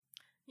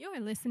You're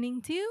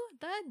listening to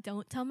the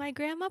Don't Tell My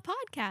Grandma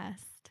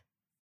podcast.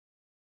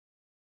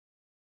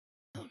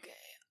 Okay.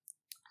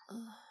 All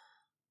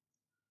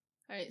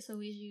right, so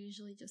we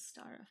usually just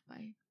start off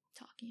by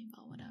talking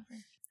about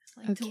whatever.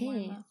 Like to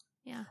warm up.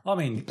 Yeah. I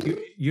mean,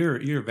 you're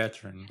a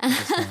veteran at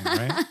this point,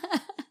 right?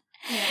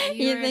 Yeah,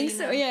 you think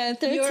so? know. Yeah,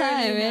 third You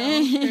time,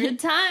 already know. eh? Third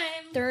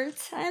time. Third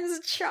time's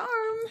a charm.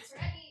 That's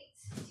right.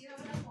 Do you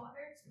have enough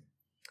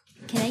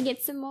water? Can I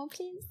get some more,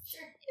 please?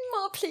 Sure.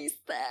 More, please,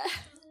 there.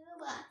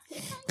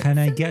 Can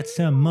I get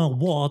some more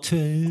water?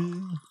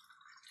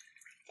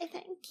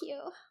 Thank you.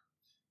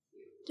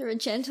 You're a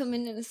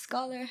gentleman and a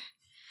scholar.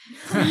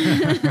 I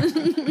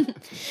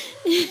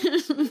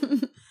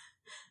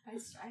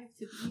strive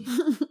to be.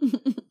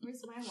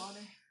 Where's my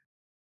water?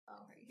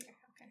 Oh, right here.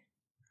 Okay.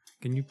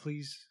 Can you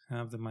please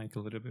have the mic a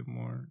little bit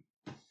more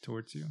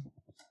towards you?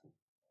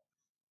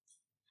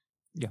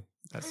 Yeah,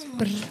 that's fine.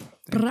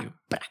 Thank you.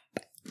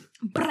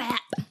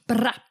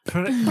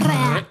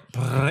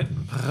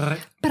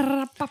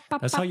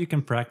 That's how you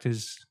can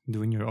practice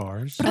doing your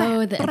R's.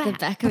 Oh, the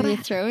back of your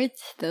throat?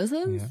 Those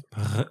ones?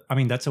 Yeah. I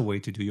mean, that's a way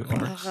to do your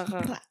R's.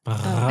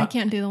 I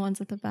can't do the ones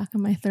at the back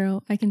of my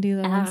throat. I can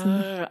do the ones in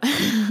the...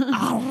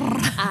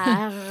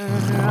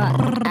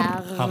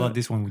 How about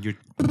this one with your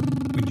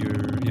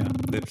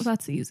lips?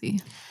 That's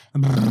easy.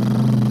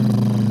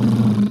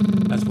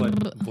 That's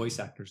what voice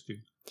actors do.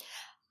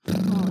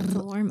 Oh, it's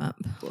a warm up.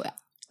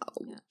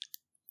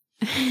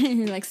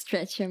 Like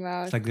stretch your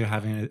mouth. It's like they're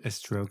having a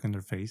stroke in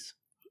their face.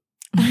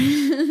 Are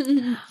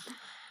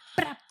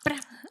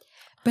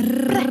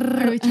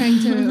we trying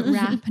to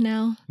rap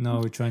now? No,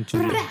 we're trying to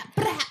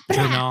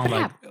turn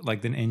on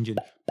like an engine.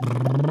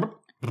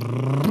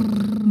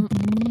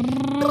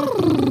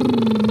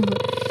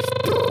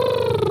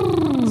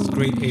 It's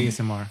great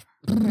ASMR.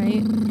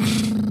 Right?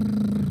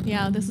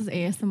 Yeah, this is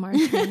ASMR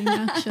training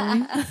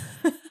actually.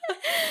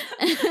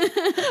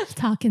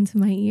 Talking to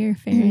my ear,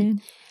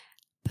 Farron.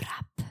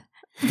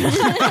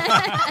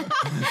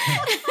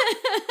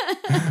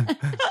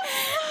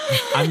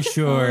 I'm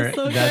sure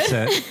so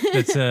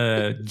that's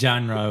a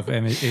genre of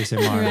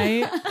ASMR.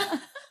 Right?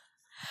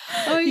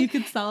 Oh, you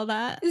could sell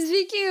that.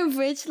 Speaking of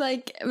which,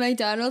 like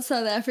McDonald's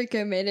South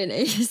Africa made an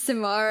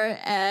ASMR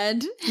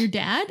ad. Your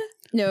dad?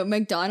 No,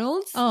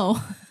 McDonald's.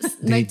 Oh.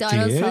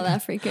 McDonald's did? South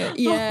Africa.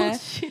 Yeah. Oh,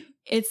 shoot.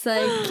 It's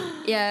like,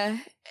 yeah.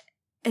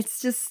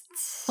 It's just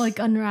Like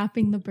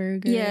unwrapping the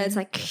burger. yeah, it's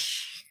like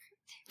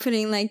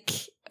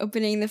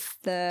opening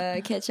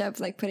the ketchup,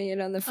 like putting it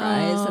on the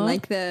fries, Oh. and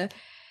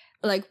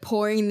like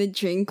pouring the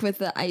drink with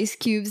the ice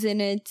cubes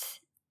in it.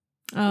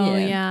 Oh,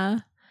 Yeah. yeah.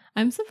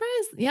 I'm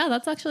surprised. Yeah,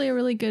 that's actually a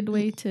really good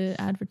way to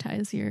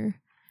advertise your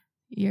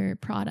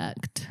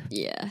product.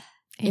 Yeah.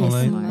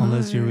 ASMR.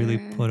 Unless you're really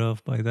put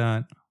off by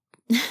that.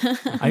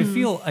 I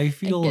feel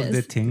guess.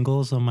 the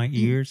tingles on my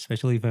ears,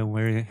 especially if I'm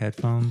wearing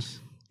headphones.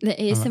 The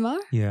ASMR?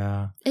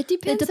 Yeah. It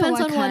depends depends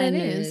on what kind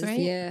it is, right?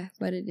 Yeah,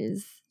 what it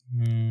is.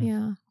 Mm.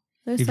 Yeah.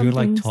 There's If some you're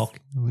like things-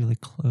 talking really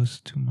close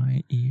to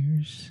my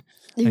ears,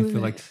 I feel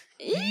like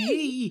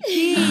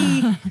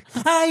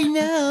I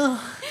know.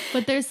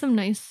 But there's some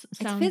nice It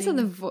sounding.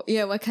 depends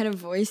on what kind of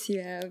voice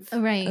you have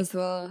Right. as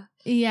well.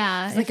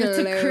 Yeah. It's like if it's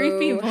a low,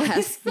 creepy voice.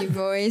 husky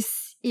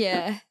voice.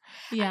 Yeah.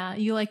 Yeah,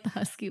 you like the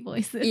husky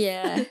voices.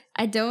 Yeah.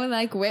 I don't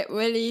like wet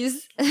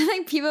willies.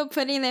 Like people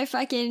putting their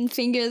fucking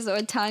fingers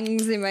or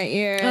tongues in my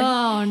ear.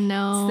 Oh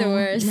no. It's the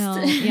worst.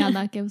 No. Yeah,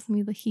 that gives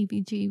me the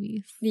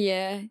heebie-jeebies.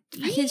 Yeah.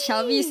 Fucking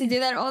Shelby used to do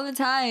that all the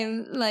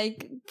time.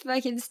 Like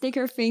fucking stick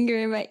her finger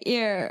in my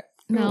ear.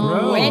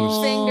 No. Wet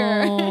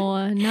finger.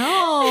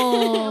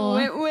 No.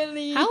 Wet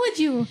willy. How would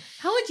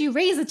you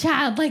raise a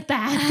child like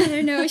I that?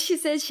 don't know. She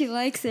said she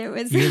likes it.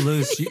 You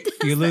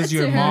lose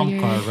your to her. mom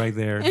card right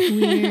there.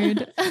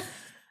 Weird.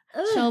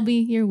 Shelby,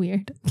 you're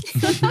weird.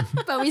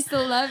 But we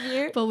still love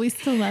you. But we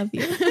still love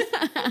you.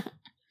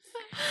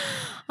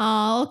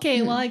 Oh,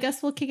 okay. Well, I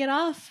guess we'll kick it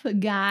off,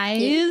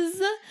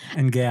 guys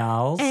And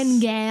gals.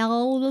 and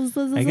gals.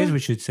 I guess we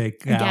should say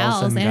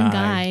gals, and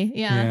guy.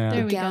 Yeah,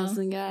 there we Gals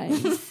go. and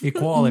guys.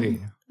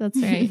 Equality,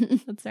 That's right.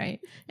 That's right.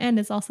 And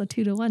it's also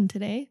 2-1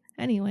 today.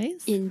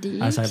 Anyways.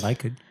 Indeed. as I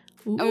like it.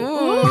 Ooh.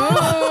 Oh.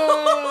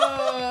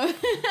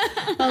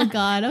 Oh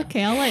God.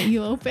 Okay, I'll let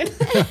you open.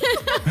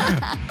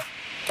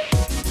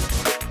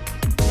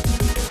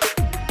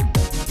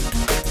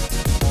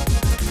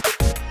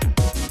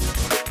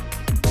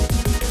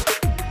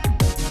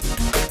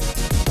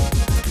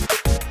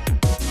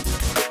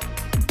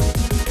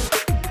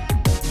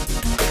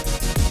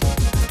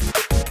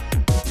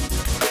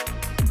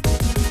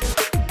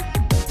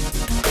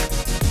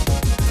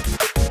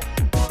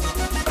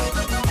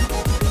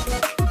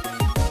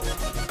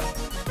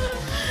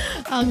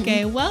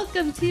 Okay,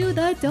 welcome to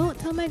the Don't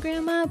Tell My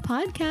Grandma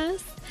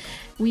podcast.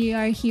 We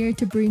are here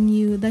to bring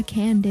you the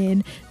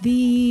candid,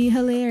 the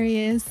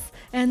hilarious,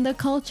 and the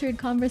cultured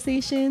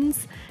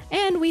conversations.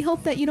 And we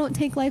hope that you don't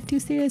take life too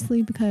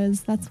seriously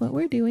because that's what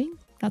we're doing.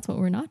 That's what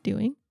we're not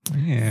doing.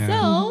 Yeah.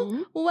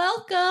 So,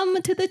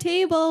 welcome to the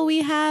table.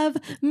 We have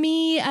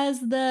me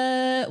as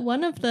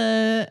one of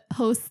the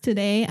hosts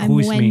today. I'm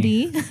Who's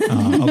Wendy. me?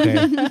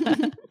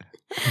 Okay.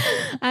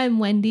 I'm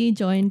Wendy,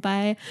 joined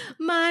by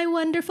my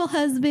wonderful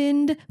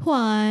husband,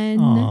 Juan.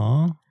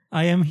 Aw,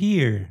 I am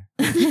here.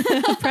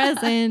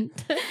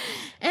 Present.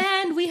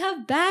 And we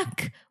have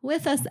back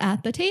with us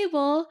at the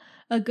table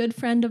a good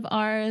friend of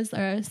ours,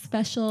 our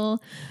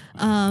special,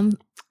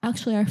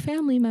 actually our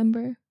family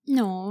member.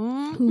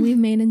 No. Who we've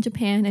made in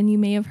Japan, and you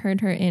may have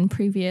heard her in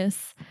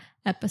previous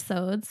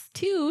episodes,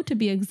 2 to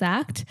be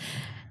exact.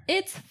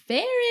 It's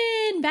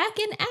Farron back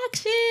in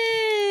action.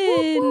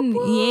 Whoop, whoop,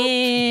 whoop.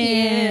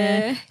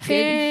 Yeah.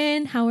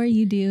 Farron, how are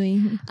you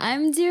doing?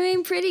 I'm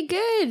doing pretty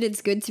good.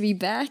 It's good to be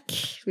back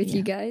with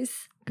you guys.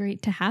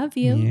 Great to have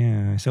you.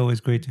 Yeah, it's always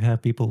great to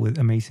have people with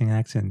amazing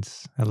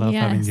accents. I love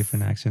having Yes.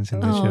 different accents in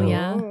the Oh, show.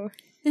 yeah.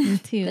 Me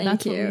too. Thank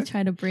That's you. what we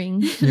try to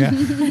bring. Yeah.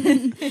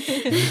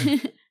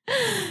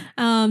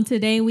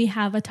 Today we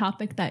have a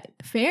topic that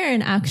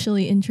Farron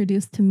actually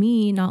introduced to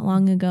me not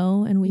long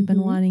ago, and we've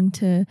been wanting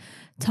to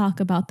talk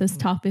about this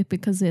topic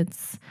because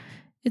it's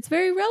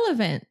very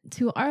relevant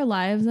to our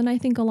lives, and I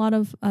think a lot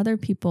of other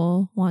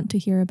people want to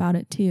hear about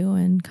it too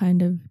and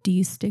kind of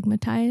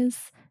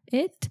destigmatize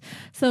it.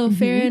 So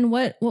Farron,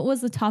 what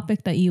was the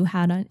topic that you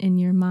had in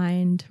your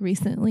mind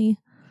recently?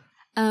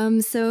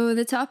 So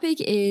the topic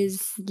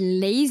is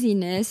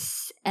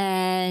laziness,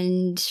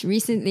 and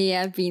recently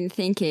I've been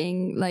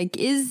thinking, like,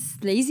 is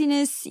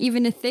laziness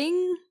even a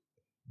thing?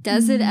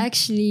 Does it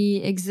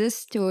actually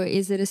exist, or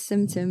is it a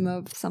symptom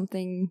of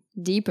something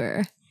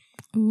deeper?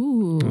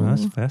 Ooh, Well,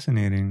 that's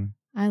fascinating.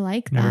 I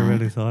like Never that.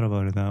 really thought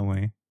about it that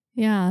way.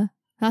 Yeah,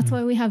 that's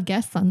why we have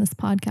guests on this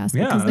podcast.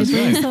 Yeah, because they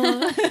that's bring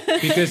right. so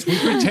Because we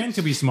pretend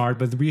to be smart,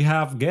 but we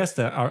have guests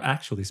that are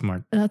actually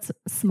smart. that's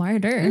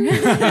smarter.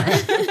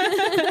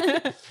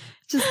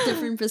 Just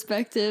different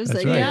perspectives,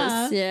 That's I right.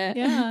 guess. Yeah.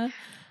 Yeah.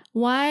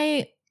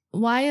 Why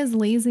is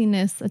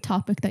laziness a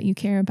topic that you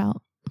care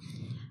about?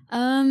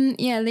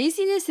 Yeah,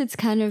 laziness, it's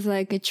kind of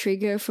like a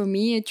trigger for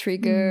me, a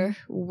trigger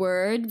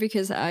word,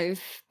 because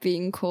I've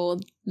been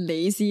called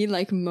lazy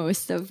like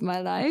most of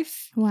my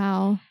life.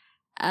 Wow.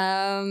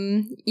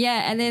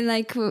 Yeah, and then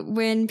like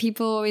when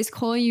people always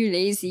call you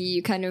lazy,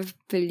 you kind of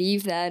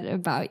believe that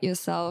about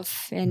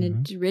yourself, and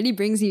it really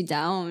brings you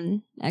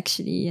down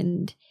actually,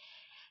 and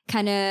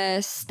kind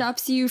of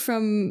stops you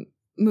from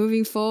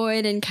moving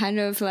forward, and kind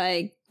of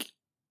like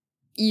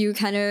you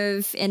kind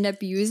of end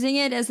up using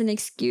it as an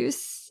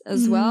excuse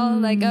as well.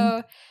 Like,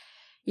 oh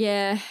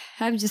yeah,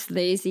 I'm just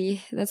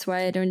lazy, that's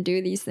why I don't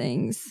do these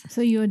things.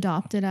 So you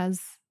adopt it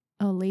as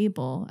a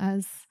label,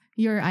 as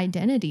your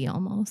identity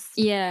almost.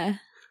 Yeah.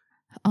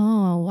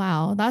 Oh,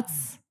 wow.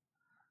 That's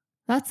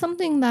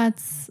something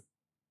that's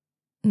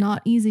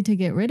not easy to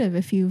get rid of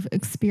if you've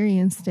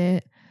experienced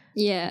it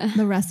Yeah.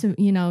 the rest of,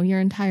 your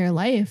entire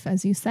life,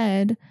 as you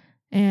said.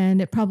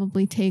 And it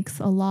probably takes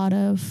a lot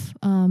of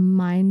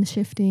mind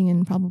shifting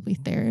and probably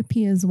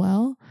therapy as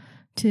well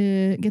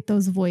to get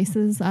those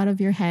voices out of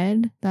your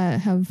head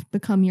that have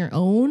become your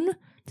own,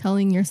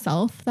 telling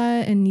yourself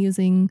that and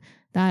using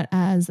that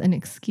as an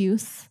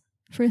excuse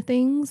for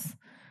things.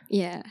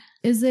 Yeah.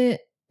 Is it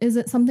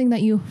something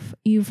that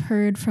you've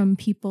heard from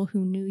people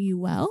who knew you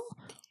well?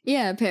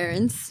 Yeah,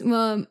 parents.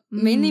 Well,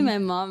 mainly my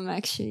mom,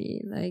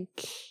 actually.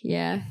 Like,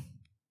 yeah.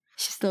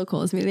 She still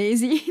calls me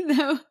lazy,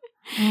 though.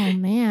 Oh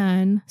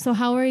man. So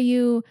how are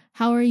you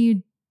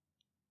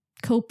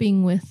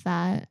coping with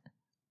that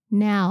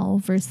now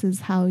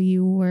versus how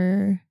you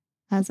were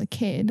as a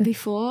kid?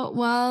 Before?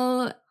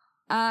 Well,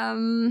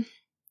 I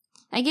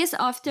guess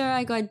after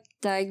I got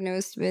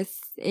diagnosed with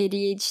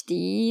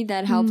ADHD,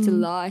 that helped a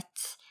lot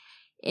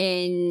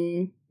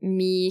in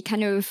me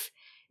kind of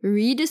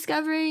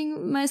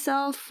rediscovering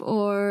myself,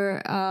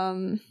 or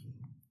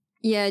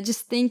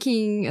just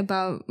thinking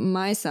about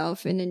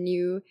myself in a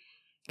new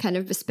kind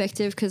of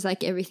perspective, because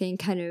like everything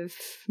kind of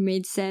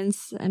made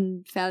sense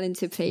and fell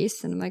into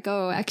place, and I'm like,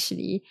 oh,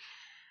 actually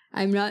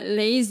I'm not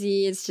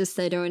lazy, it's just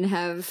I don't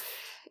have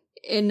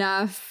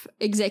enough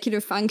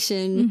executive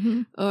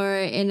function or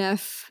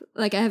enough,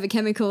 like I have a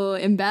chemical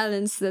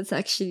imbalance that's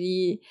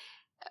actually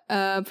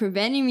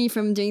preventing me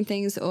from doing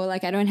things, or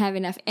like I don't have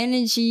enough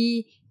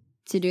energy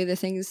to do the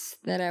things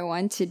that I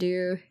want to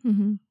do.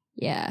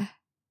 Yeah.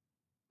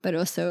 But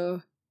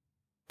also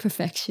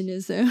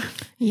perfectionism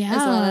Yeah. as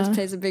well as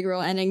plays a big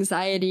role, and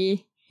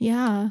anxiety.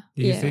 Yeah.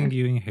 Do you Yeah. think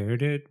you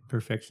inherited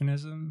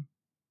perfectionism?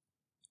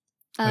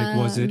 Like,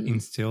 was it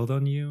instilled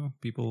on you?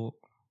 People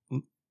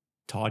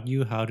taught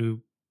you how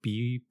to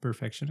be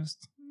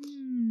perfectionist?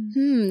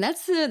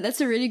 That's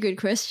a really good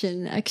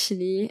question,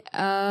 actually.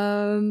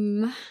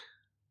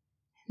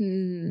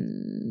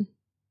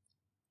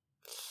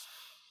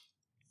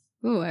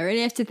 Oh, I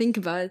really have to think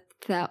about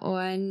that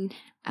one.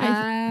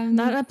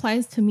 That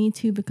applies to me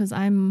too, because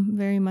I'm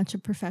very much a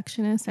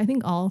perfectionist. I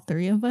think all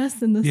 3 of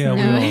us in this Yeah,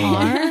 we room all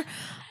are.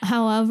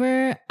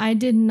 However,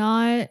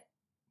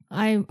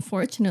 I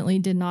fortunately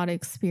did not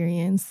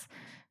experience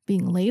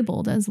being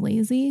labeled as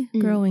lazy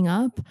growing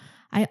up.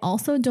 I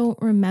also don't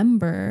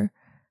remember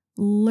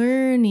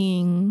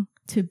learning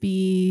to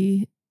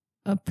be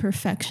a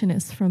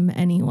perfectionist from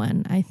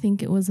anyone. I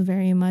think it was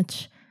very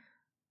much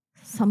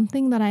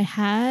something that I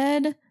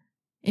had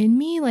in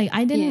me. Like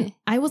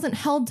I wasn't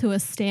held to a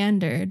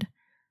standard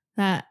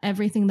that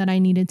everything that I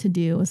needed to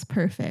do was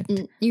perfect.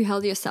 You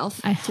held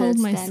yourself. I held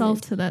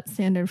myself to that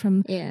standard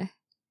from the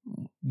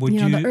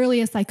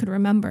earliest I could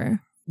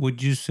remember.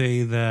 Would you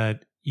say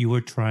that you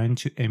were trying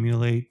to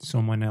emulate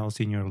someone else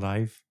in your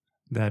life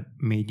that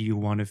made you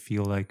want to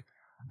feel like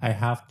I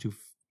have to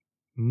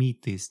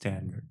meet this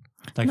standard?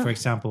 Like, for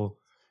example,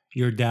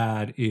 your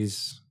dad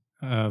is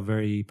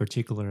very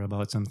particular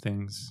about some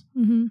things,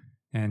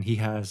 and he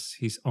has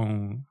his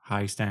own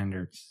high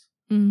standards.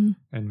 And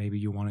maybe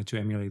you wanted to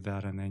emulate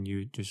that, and then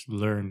you just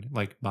learned,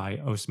 like, by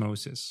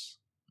osmosis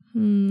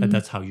that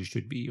that's how you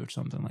should be, or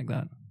something like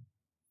that.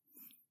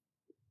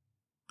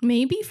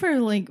 Maybe for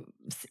like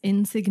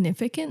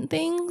insignificant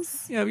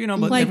things. Yeah,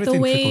 but like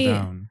everything trickled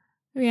down.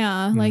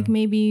 Yeah, like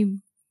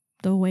maybe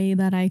the way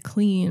that I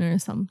clean or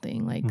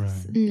something, like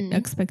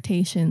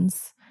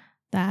expectations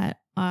that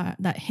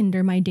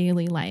hinder my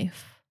daily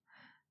life.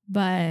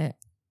 But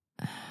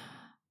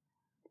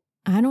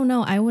I don't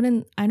know. I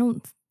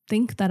don't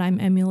think that I'm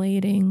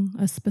emulating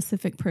a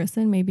specific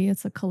person. Maybe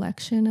it's a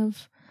collection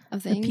of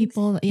the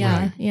people.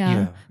 Yeah.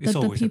 It's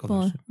always the people, a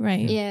collection.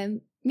 Right. Yeah,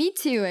 me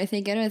too. I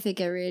don't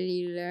think I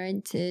really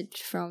learned it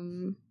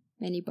from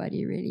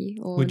anybody really,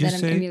 or that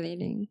I'm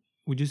emulating.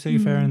 Would you say,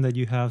 Farron, that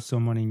you have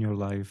someone in your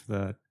life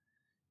that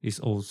is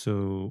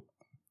also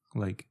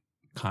like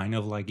kind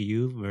of like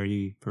you,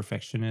 very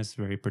perfectionist,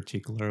 very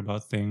particular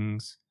about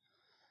things,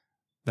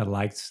 that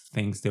likes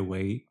things the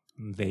way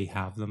they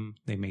have them,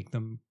 they make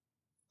them?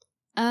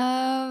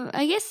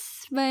 I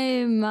guess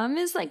my mom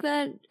is like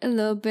that a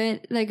little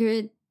bit. Like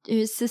her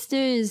sister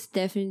is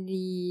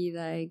definitely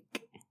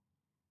like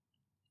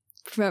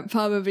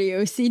probably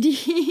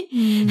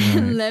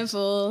OCD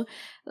level,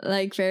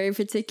 like very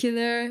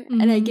particular.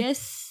 And I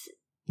guess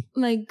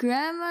my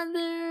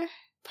grandmother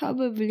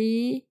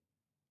probably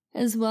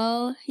as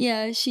well.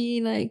 Yeah,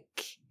 she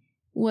like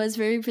was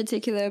very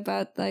particular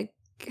about like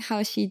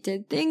how she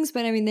did things,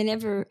 but I mean they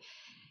never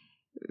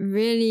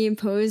really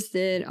imposed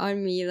it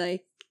on me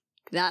like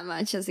that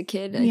much as a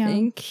kid, I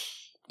think.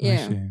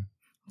 Yeah.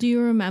 Do you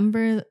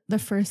remember the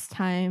first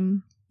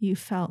time you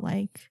felt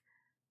like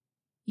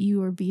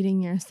you were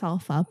beating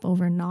yourself up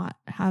over not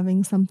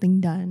having something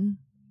done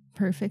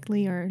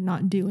perfectly or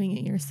not doing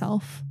it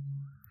yourself?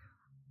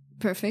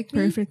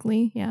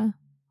 Perfectly, yeah.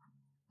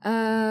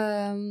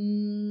 I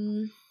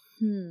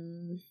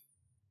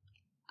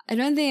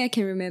don't think I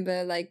can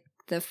remember like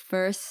the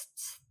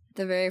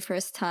very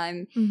first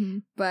time,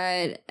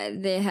 but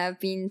there have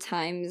been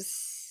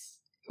times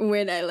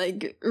when I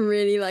like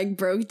really like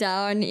broke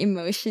down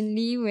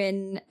emotionally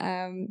when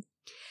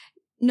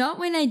not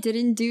when I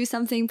didn't do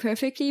something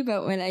perfectly,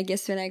 but when I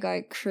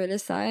got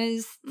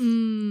criticized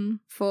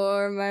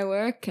for my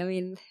work. I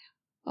mean,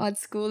 art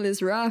school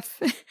is rough.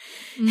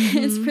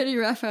 It's pretty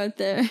rough out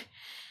there,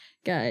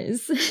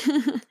 guys.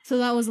 So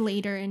that was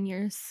later in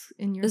your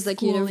it was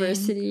like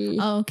university.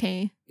 Oh,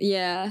 okay.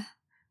 Yeah.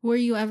 Were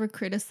you ever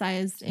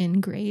criticized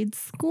in grade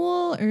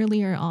school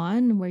earlier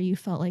on where you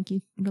felt like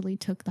you really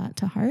took that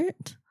to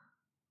heart?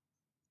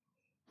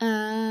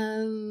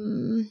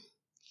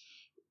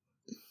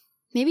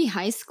 Maybe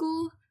high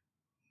school.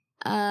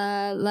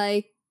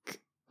 Like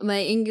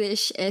my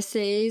English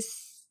essays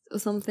or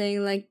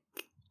something. Like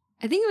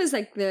I think it was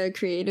like the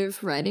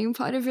creative writing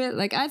part of it.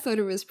 Like I thought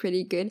it was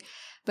pretty good,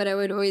 but I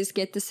would always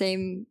get the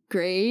same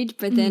grade.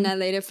 But then I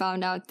later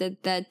found out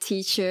that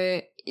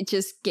teacher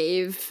just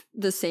gave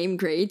the same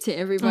grade to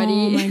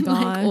everybody like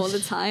all the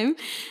time.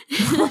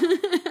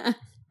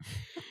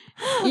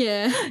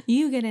 Yeah.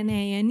 You get an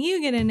A and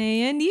you get an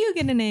A and you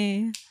get an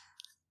A.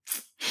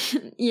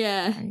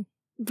 Yeah. Sorry.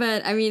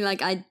 But I mean,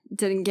 like I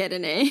didn't get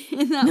an A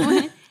in that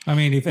way. I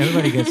mean, if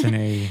everybody gets an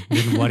A,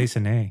 then what is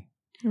an A?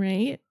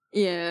 Right?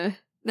 Yeah,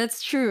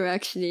 that's true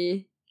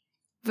actually.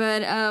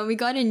 But we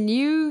got a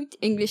new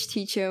English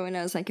teacher when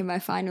I was like in my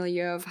final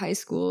year of high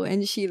school,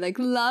 and she like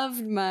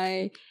loved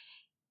my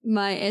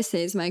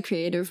essays, my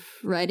creative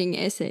writing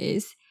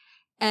essays.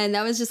 And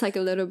that was just like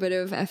a little bit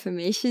of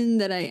affirmation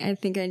that I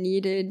think I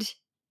needed.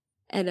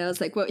 And I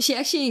was like, well, she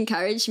actually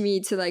encouraged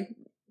me to like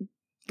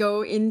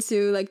go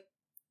into like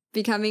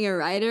becoming a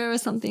writer or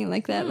something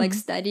like that, like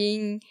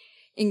studying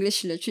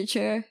English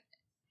literature.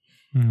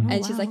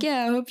 And she's like,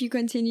 yeah, I hope you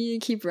continue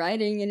to keep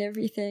writing and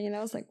everything. And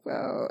I was like,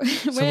 whoa,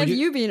 where have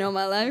you been all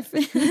my life?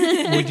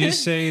 Would you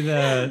say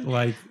that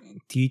like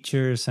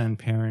teachers and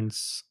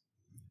parents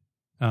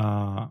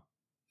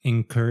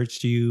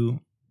encouraged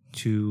you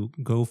to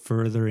go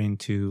further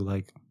into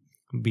like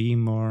be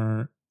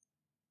more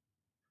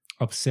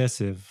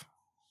obsessive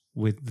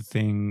with the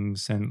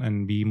things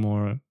and be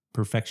more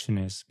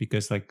perfectionist,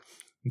 because like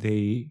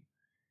they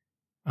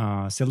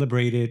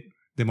celebrated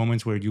the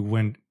moments where you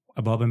went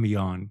above and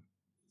beyond,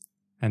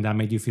 And that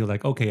made you feel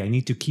like, okay, I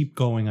need to keep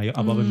going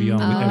above and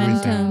beyond with momentum.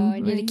 everything. Oh,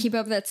 you need to Right. keep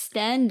up that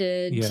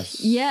standard. Yes.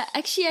 Yeah,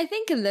 actually, I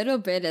think a little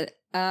bit.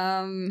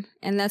 And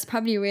that's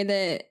probably where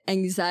the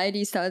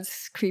anxiety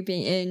starts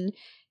creeping in.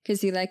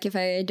 Because you're like, if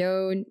I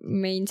don't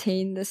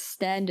maintain the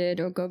standard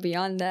or go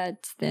beyond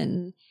that,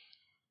 then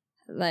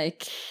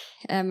like,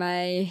 am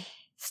I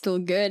still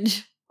good?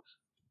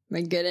 Am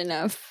I good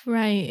enough?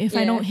 Right. If I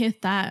Yeah. don't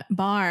hit that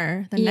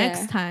bar the Yeah.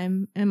 next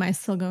time, am I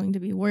still going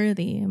to be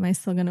worthy? Am I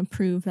still going to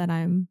prove that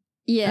I'm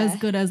Yeah. as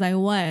good as I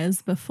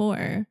was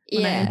before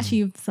when I Yeah.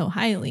 achieved so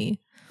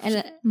highly?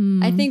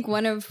 And I think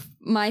one of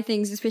my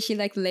things, especially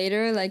like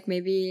later, like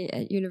maybe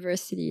at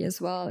university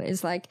as well,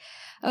 is like,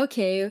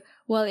 okay,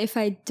 well, if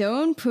I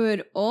don't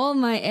put all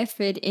my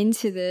effort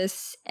into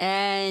this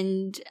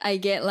and I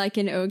get like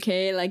an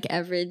okay, like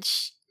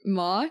average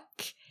mark,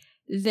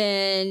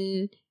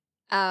 then,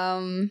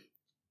 then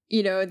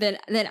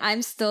I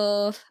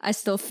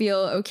still feel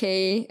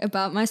okay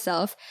about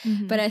myself.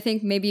 But I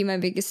think maybe my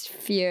biggest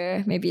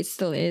fear, maybe it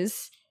still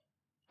is,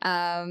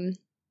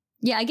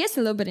 yeah, I guess a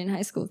little bit in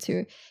high school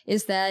too,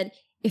 is that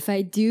if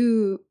I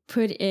do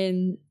put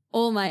in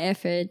all my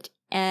effort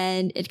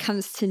and it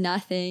comes to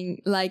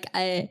nothing, like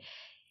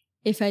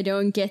if I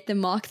don't get the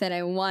mark that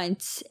I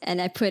want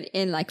and I put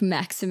in like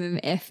maximum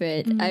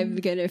effort, I'm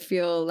gonna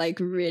feel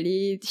like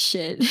really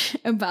shit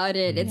about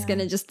it. It's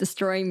gonna just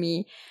destroy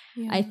me,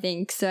 I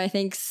think. So I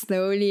think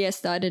slowly I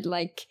started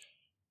like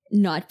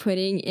not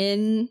putting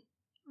in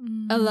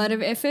a lot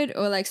of effort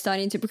or like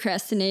starting to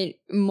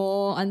procrastinate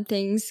more on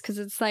things, because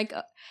it's like,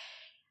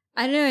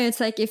 I don't know, it's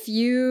like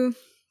in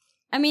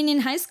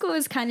high school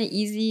it's kind of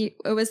easy.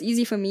 It was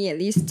easy for me at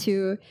least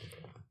to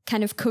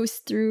kind of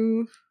coast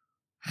through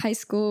high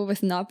school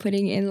with not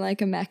putting in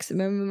like a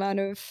maximum amount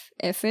of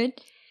effort.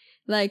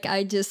 Like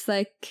I just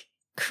like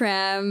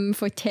cram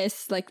for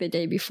tests like the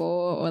day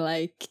before or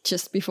like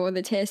just before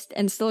the test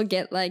and still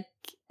get like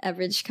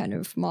average kind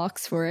of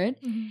marks for it.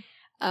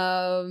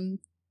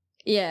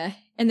 Yeah.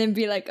 And then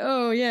be like,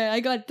 oh yeah, I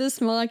got this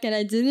mark and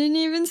I didn't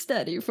even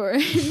study for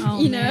it. Oh,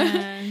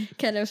 man.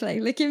 Kind of like,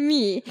 look at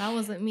me. That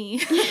wasn't me.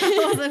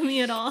 That wasn't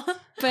me at all.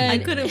 But I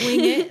couldn't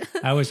wing it.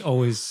 I was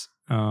always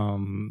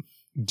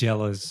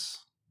jealous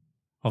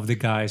of the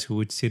guys who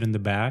would sit in the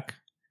back.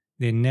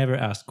 They never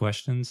asked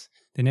questions.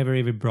 They never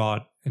even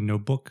brought a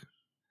notebook.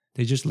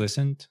 They just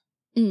listened,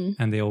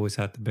 and they always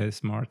had the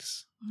best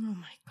marks. Oh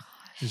my gosh.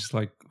 Just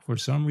like for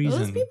some reason.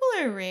 Those people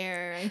are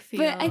rare, I feel.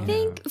 But I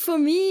think for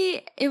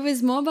me, it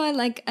was more about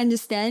like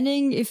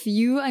understanding. If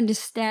you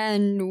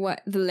understand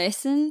the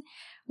lesson,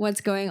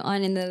 what's going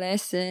on in the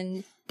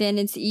lesson, then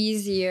it's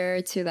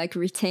easier to like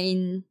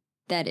retain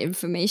that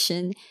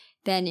information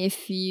than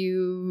if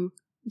you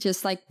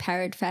just like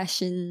parrot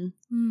fashion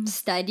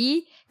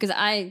study. Because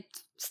I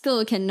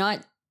still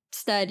cannot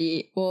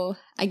study. Well,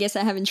 I guess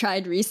I haven't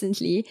tried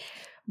recently,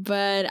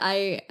 but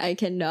I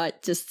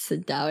cannot just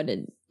sit down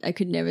and I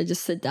could never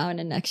just sit down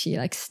and actually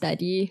like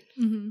study.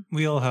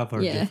 We all have our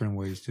different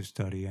ways to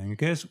study. And I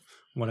guess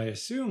what I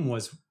assume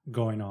was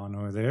going on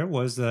over there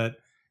was that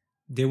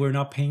they were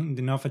not paying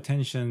enough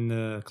attention in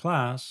the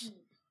class.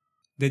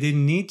 They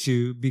didn't need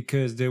to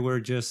because they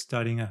were just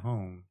studying at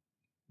home.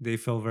 They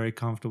felt very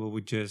comfortable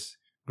with just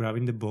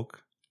grabbing the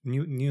book,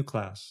 new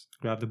class,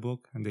 grab the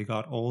book, and they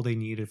got all they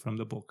needed from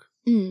the book.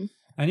 And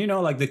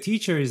like the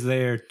teacher is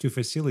there to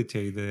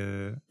facilitate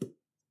the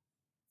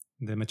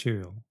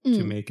material,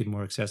 to make it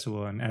more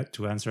accessible and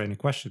to answer any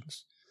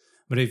questions.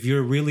 But if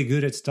you're really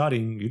good at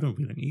studying, you don't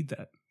really need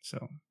that.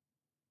 So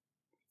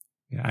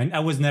yeah, I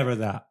was never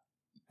that.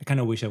 I kind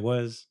of wish I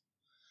was,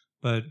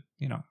 but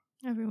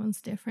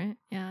everyone's different.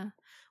 Yeah.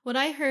 What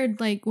I heard,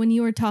 like when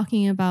you were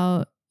talking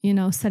about,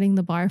 setting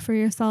the bar for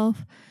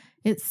yourself,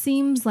 it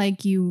seems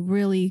like you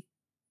really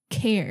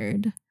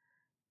cared.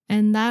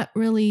 And that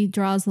really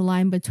draws the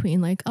line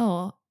between like,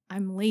 oh,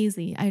 I'm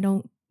lazy. I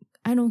don't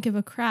give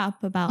a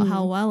crap about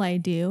how well I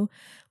do.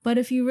 But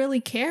if you really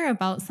care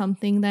about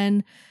something,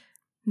 then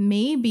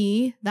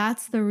maybe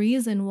that's the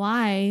reason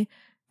why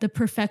the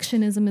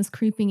perfectionism is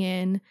creeping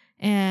in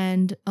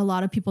and a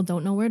lot of people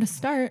don't know where to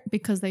start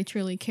because they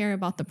truly care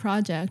about the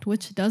project,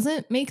 which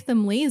doesn't make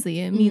them lazy.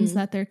 It means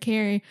that they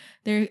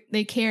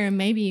care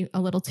maybe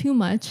a little too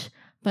much,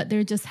 but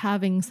they're just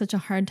having such a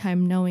hard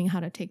time knowing how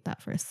to take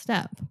that first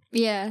step.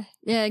 Yeah,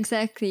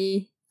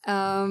 exactly.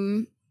 Yeah,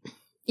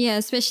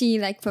 especially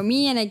like for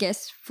me, and I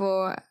guess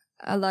for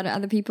a lot of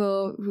other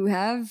people who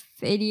have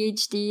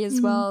ADHD as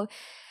well,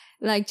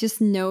 like just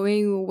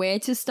knowing where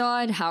to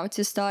start, how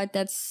to start,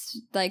 that's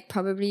like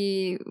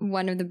probably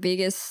one of the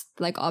biggest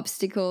like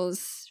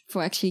obstacles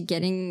for actually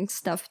getting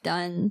stuff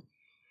done.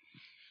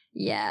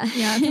 Yeah.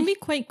 Yeah, it can be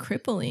quite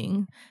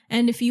crippling.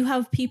 And if you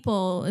have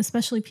people,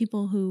 especially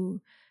people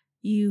who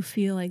you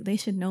feel like they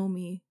should know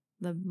me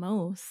the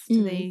most,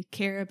 they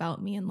care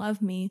about me and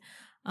love me,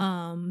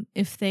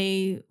 if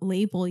they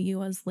label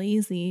you as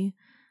lazy,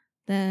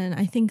 then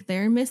I think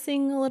they're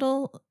missing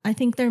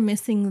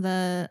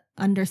the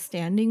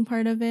understanding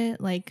part of it.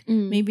 Like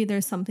maybe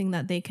there's something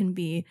that they can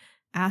be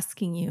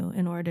asking you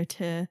in order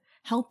to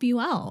help you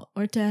out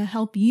or to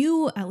help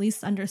you at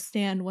least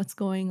understand what's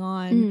going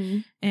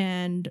on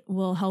and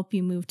will help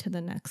you move to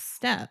the next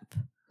step.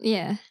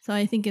 Yeah. So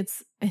I think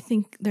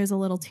there's a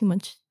little too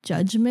much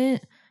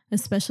judgment,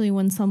 especially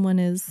when someone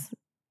is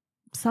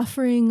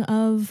suffering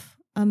of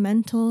a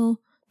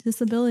mental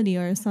disability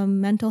or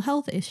some mental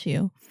health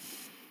issue.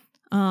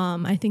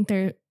 I think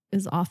there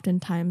is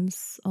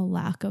oftentimes a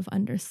lack of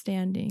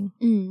understanding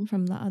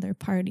from the other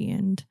party,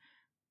 and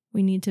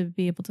we need to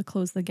be able to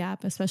close the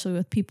gap, especially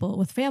with people,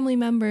 with family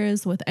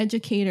members, with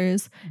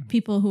educators,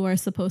 people who are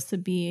supposed to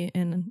be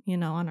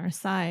on our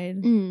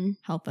side,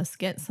 help us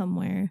get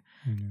somewhere.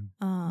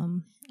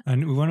 And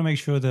we want to make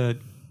sure that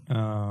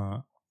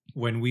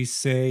when we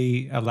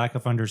say a lack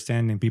of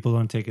understanding, people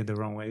don't take it the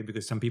wrong way,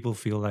 because some people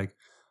feel like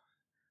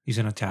it's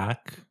an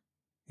attack.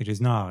 It is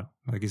not.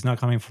 Like, it's not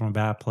coming from a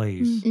bad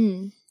place.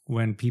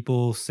 When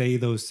people say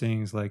those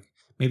things, like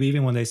maybe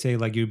even when they say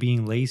like you're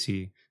being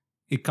lazy,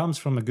 it comes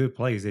from a good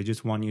place. They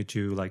just want you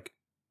to like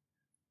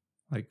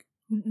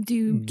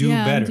do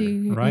better,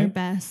 do right? your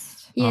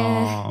best.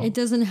 Yeah, it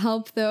doesn't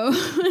help though.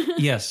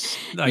 Yes.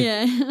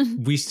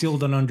 We still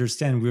don't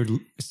understand. We're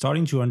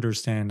starting to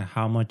understand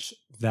how much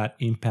that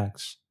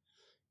impacts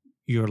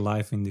your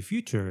life in the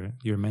future,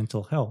 your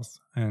mental health,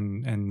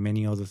 and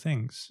many other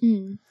things.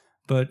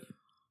 But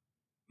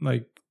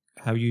like,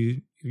 have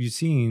you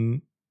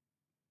seen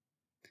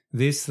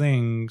these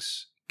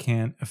things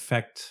can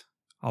affect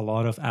a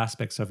lot of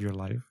aspects of your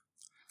life,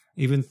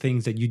 even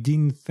things that you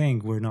didn't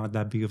think were not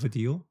that big of a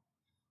deal.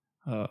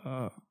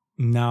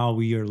 Now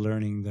we are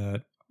learning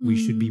that we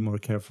should be more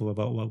careful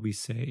about what we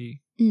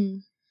say,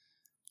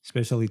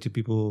 especially to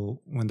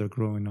people when they're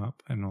growing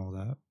up and all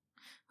that.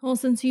 Well,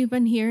 since you've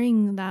been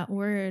hearing that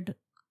word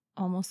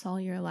almost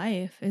all your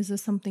life, is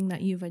this something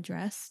that you've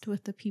addressed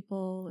with the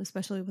people,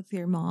 especially with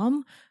your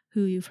mom,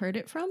 who you've heard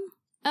it from?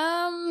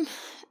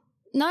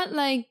 Not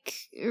like,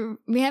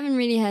 we haven't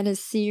really had a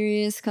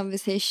serious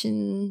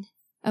conversation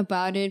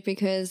about it,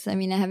 because I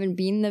mean, I haven't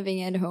been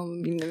living at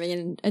home, been living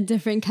in a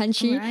different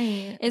country.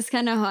 Right. It's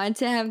kind of hard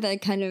to have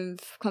that kind of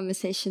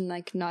conversation,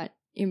 like not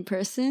in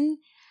person.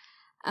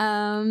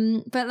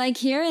 But like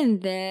here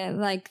and there,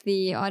 like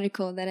the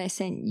article that I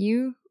sent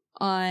you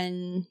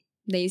on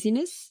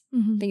laziness,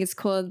 I think it's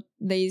called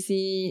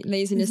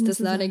Laziness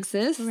Does Not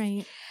Exist.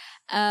 Right.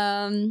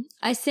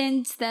 I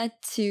sent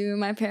that to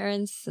my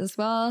parents as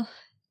well.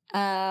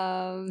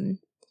 And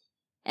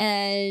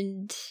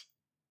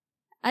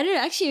I don't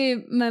know,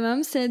 actually, my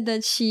mom said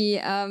that she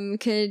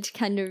could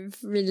kind of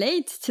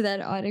relate to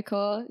that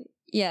article.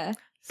 Yeah.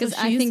 Because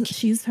I think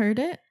she's heard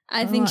it.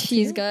 I think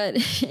she's got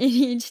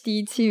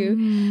ADHD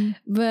too.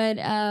 But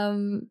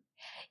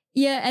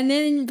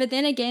yeah, but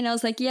then again, I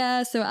was like,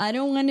 yeah, so I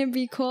don't want to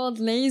be called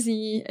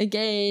lazy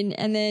again.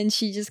 And then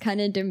she just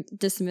kind of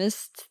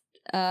dismissed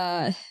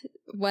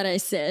what I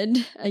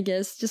said, I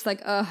guess. Just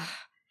like,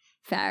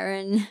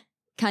 Farron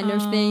kind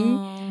of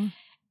thing.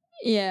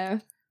 Yeah.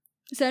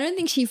 So I don't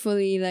think she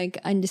fully like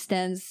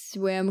understands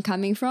where I'm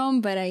coming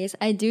from, but I guess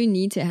I do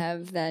need to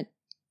have that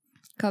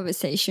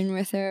conversation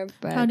with her.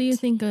 But how do you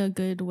think a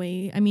good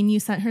way, I mean,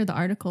 you sent her the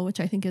article, which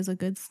I think is a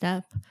good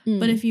step,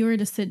 but if you were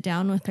to sit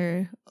down with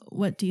her,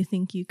 what do you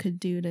think you could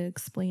do to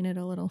explain it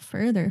a little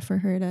further for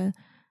her to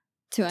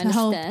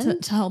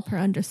understand, to help her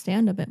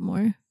understand a bit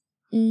more?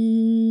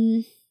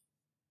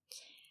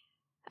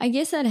 I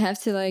guess I'd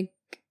have to like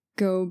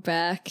go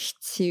back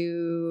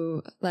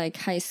to like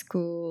high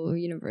school,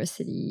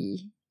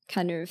 university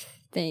kind of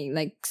thing,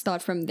 like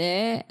start from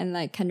there and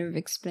like kind of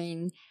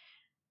explain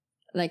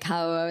like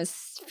how I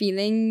was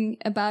feeling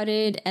about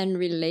it and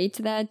relate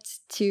that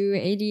to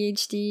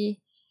ADHD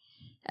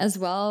as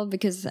well,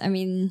 because I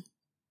mean,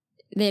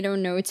 they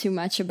don't know too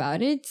much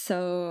about it,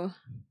 so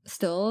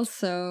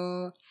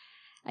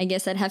I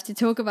guess I'd have to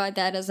talk about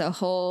that as a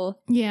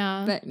whole.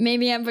 Yeah. But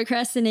maybe I'm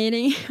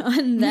procrastinating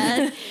on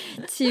that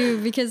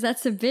too, because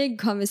that's a big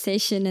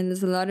conversation and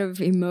there's a lot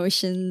of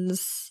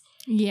emotions.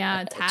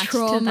 Yeah, attached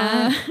trauma to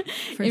that,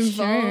 for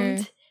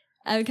involved. Sure.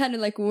 I'm kind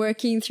of like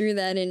working through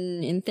that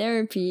in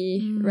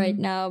therapy right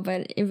now,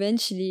 but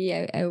eventually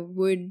I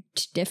would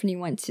definitely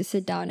want to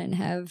sit down and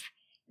have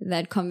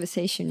that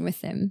conversation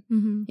with them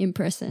in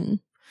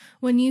person.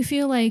 When you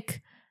feel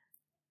like,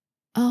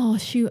 oh,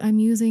 shoot, I'm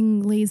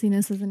using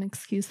laziness as an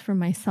excuse for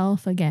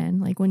myself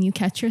again. Like when you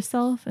catch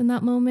yourself in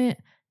that moment,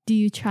 do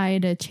you try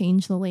to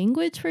change the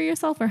language for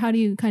yourself, or how do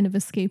you kind of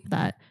escape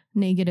that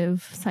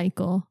negative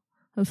cycle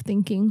of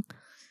thinking?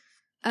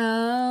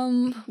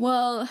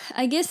 Well,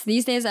 I guess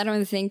these days I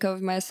don't think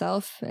of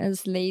myself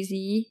as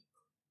lazy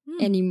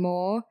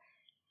anymore.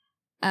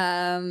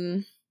 But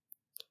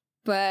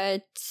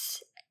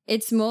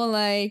it's more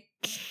like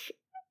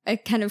a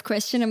kind of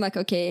question. I'm like,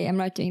 okay, I'm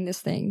not doing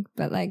this thing,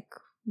 but like,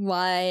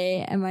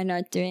 why am I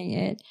not doing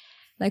it?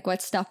 Like,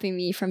 what's stopping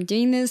me from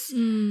doing this?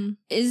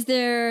 Is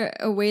there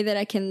a way that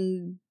I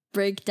can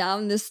break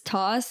down this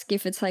task?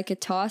 If it's like a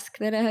task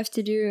that I have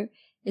to do,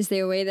 is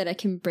there a way that I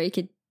can break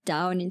it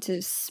down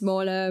into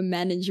smaller,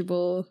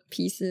 manageable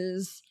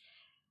pieces?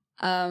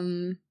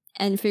 And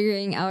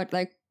figuring out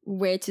like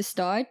where to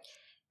start.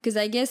 Because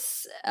I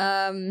guess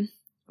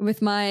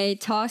with my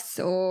tasks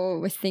or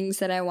with things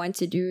that I want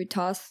to do,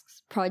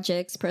 tasks,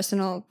 projects,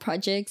 personal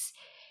projects,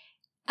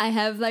 I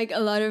have like a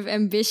lot of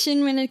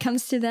ambition when it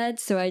comes to that.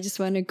 So I just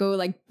want to go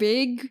like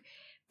big.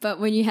 But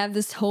when you have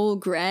this whole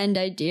grand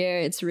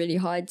idea, it's really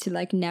hard to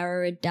like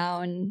narrow it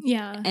down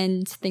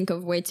and think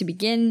of where to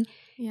begin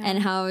and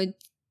how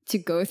to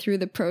go through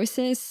the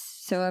process.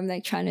 So I'm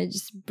like trying to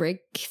just break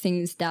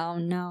things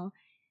down now,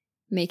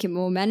 make it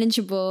more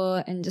manageable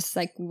and just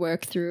like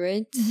work through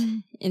it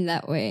in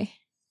that way.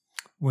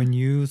 When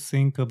you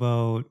think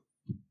about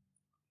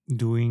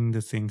doing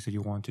the things that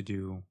you want to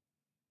do,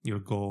 your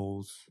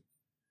goals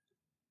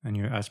and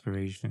your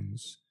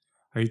aspirations,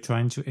 are you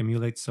trying to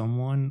emulate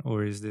someone,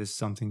 or is this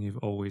something you've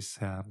always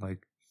had?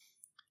 Like,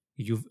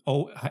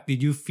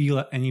 did you feel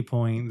at any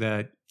point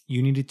that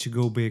you needed to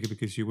go big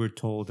because you were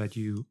told that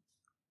you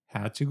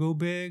had to go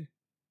big?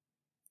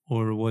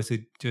 Or was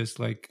it just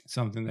like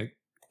something that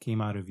came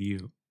out of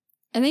you?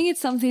 I think it's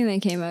something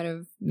that came out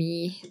of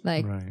me.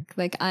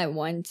 Like I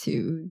want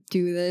to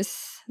do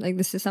this. Like,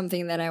 this is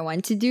something that I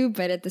want to do,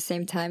 but at the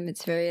same time,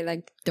 it's very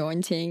like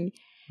daunting.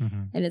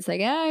 And it's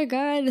like, oh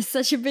God, it's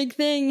such a big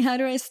thing. How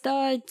do I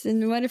start?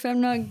 And what if I'm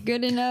not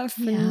good enough?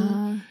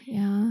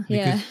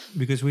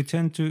 Because we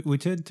tend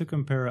to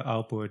compare our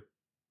output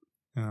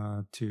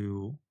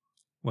to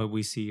what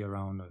we see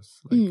around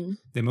us. Like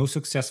the most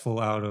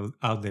successful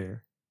out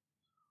there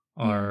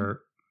are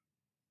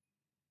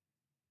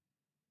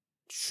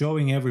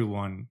showing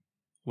everyone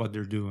what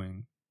they're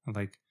doing,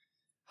 like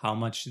how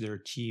much they're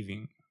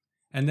achieving,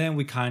 and then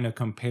we kind of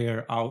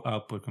compare our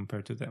output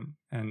compared to them,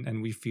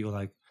 and we feel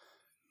like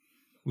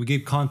we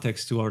give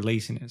context to our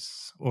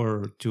laziness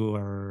or to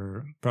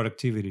our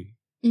productivity.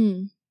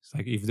 It's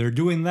like, if they're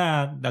doing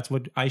that, that's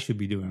what I should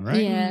be doing,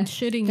 right?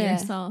 Shooting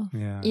yourself.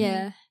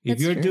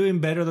 If you're doing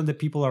better than the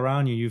people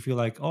around you, you feel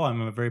like, oh,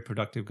 I'm a very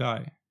productive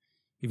guy.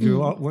 If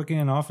you're working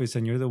in an office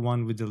and you're the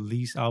one with the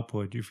least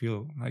output, you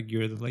feel like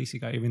you're the lazy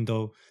guy, even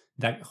though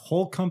that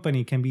whole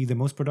company can be the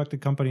most productive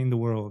company in the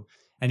world.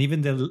 And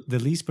even the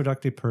least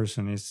productive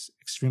person is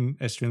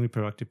extremely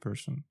productive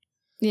person.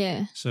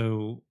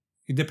 So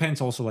it depends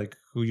also like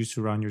who you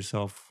surround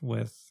yourself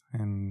with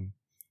and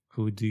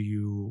who do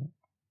you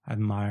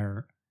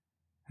admire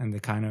and the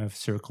kind of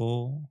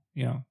circle,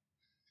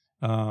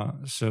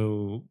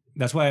 so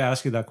that's why I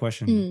ask you that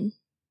question,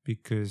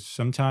 because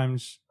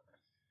sometimes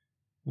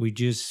we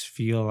just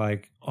feel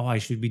like, oh, I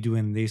should be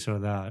doing this or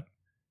that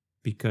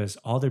because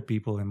other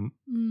people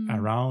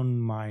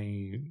around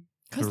my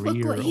career,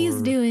 look what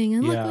he's doing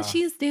and look what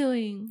she's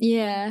doing.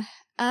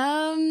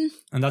 And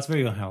that's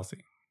very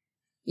unhealthy.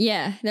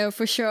 No,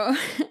 for sure.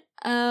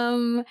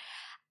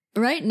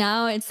 Right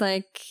now it's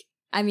like,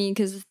 I mean,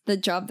 because the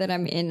job that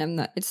I'm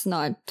in, it's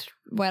not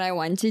what I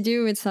want to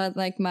do. It's not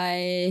like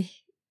my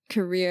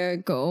career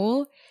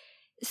goal.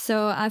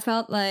 So I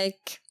felt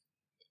like,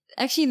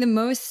 actually the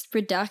most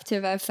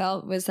productive I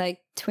felt was like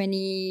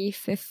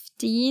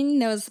 2015.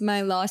 That was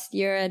my last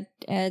year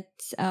at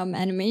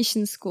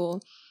animation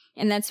school.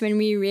 And that's when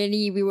we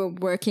were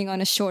working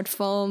on a short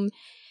film.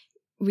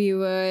 We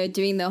were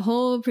doing the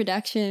whole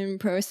production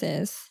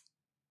process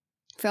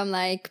from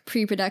like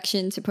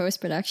pre-production to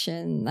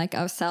post-production, like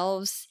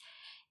ourselves.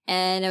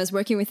 And I was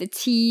working with a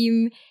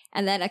team,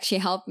 and that actually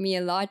helped me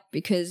a lot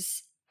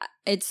because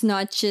it's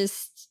not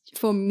just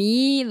for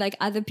me, like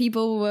other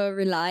people were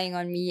relying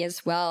on me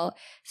as well.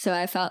 So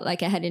I felt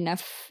like I had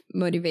enough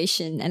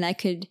motivation and I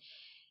could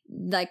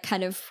like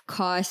kind of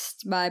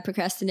cast my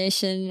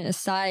procrastination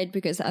aside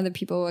because other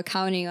people were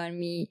counting on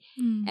me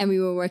and we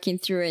were working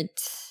through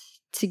it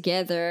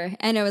together.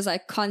 And I was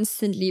like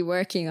constantly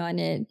working on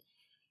it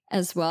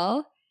as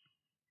well.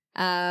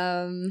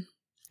 And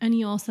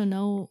you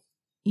also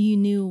you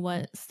knew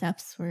what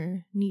steps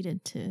were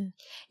needed to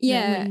we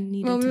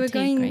were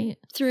going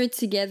through it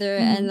together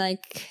and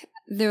like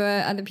there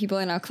were other people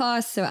in our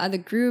class, so other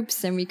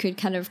groups, and we could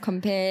kind of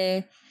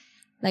compare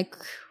like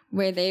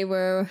where they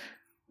were,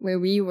 where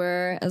we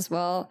were as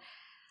well.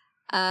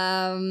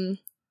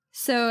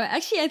 So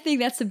actually I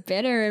think that's a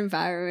better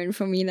environment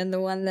for me than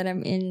the one that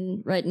I'm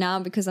in right now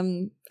because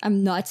I'm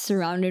not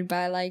surrounded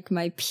by like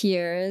my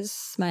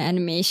peers, my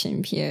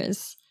animation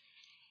peers.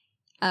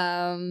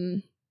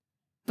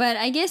 But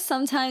I guess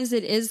sometimes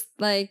it is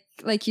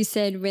like you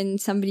said, when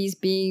somebody's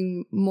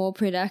being more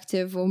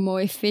productive or more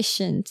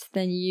efficient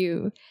than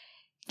you,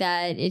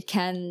 that it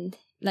can,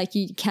 like,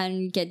 you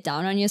can get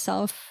down on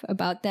yourself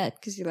about that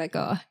because you're like,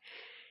 oh,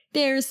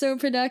 they're so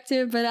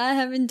productive, but I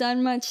haven't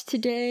done much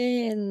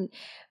today.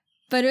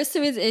 But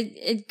also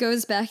it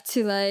goes back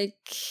to like,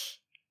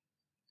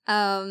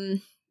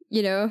 the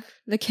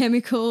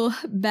chemical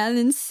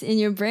balance in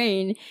your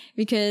brain,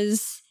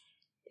 because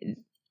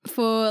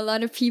for a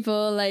lot of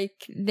people,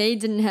 like, they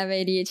didn't have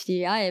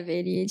ADHD. I have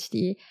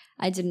ADHD.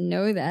 I didn't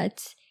know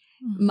that.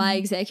 My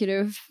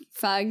executive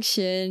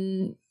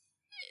function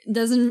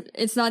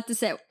it's not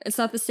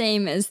the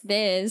same as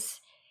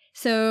theirs.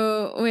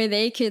 So where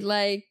they could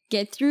like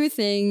get through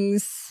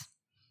things,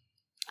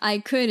 I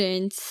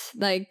couldn't.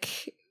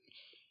 Like,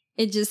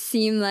 it just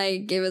seemed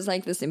like it was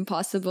like this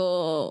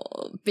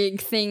impossible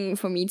big thing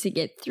for me to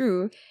get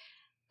through.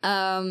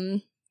 I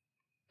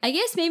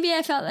guess maybe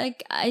I felt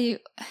like I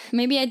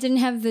didn't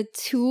have the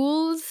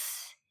tools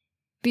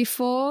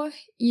before,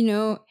 you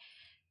know,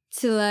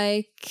 to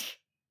like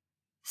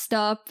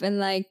stop and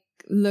like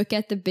look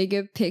at the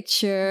bigger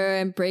picture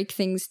and break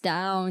things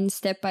down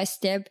step by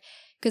step,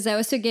 because I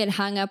also get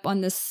hung up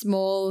on the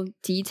small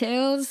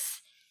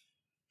details.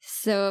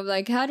 So I'm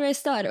like, how do I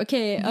start?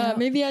 Okay,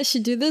 maybe I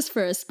should do this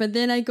first. But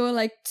then I go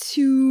like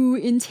too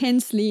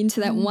intensely into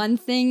that one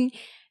thing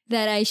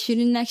that I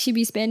shouldn't actually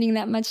be spending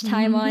that much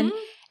time on.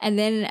 And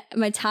then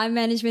my time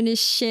management is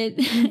shit.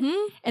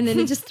 And then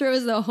it just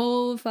throws the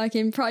whole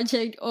fucking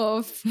project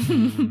off.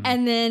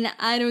 And then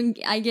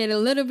I get a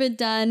little bit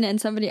done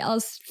and somebody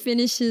else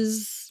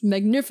finishes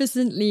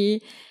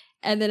magnificently.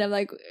 And then I'm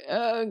like,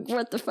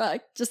 what the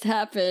fuck just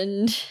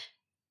happened?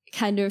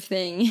 Kind of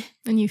thing.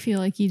 And you feel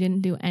like you didn't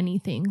do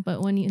anything,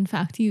 but when in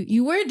fact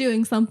you were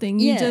doing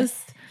something, you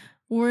just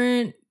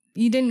weren't,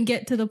 you didn't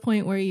get to the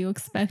point where you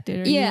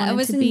expected or you wanted I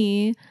wasn't to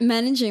be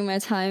managing my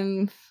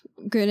time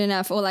good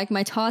enough, or like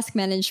my task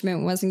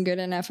management wasn't good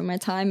enough and my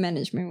time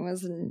management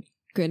wasn't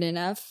good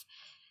enough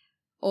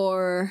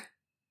or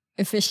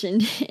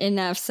efficient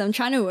enough. So I'm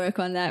trying to work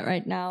on that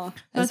right now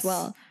as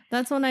well.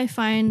 That's when I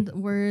find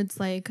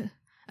words like,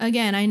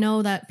 again, I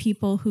know that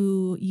people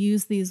who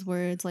use these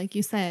words, like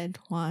you said,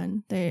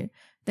 Juan, they're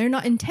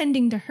not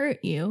intending to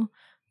hurt you,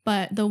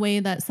 but the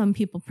way that some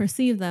people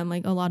perceive them,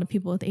 like a lot of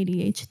people with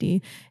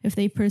ADHD, if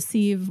they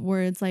perceive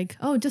words like,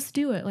 oh, just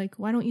do it, like,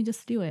 why don't you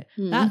just do it?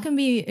 That can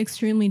be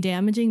extremely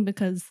damaging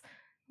because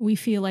we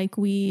feel like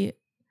we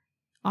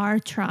are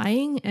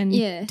trying, and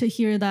to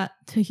hear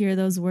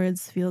those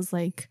words feels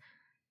like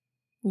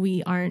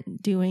we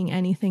aren't doing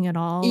anything at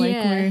all.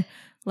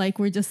 Like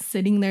we're just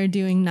sitting there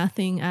doing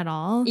nothing at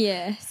all.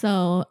 Yeah.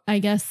 So I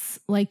guess,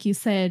 like you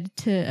said,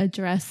 to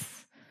address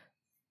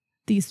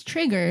these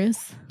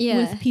triggers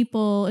with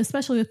people,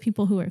 especially with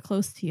people who are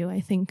close to you, I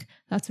think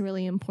that's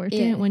really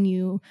important when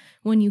you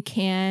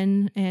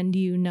can and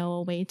you know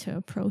a way to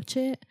approach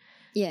it.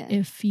 Yeah.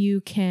 If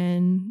you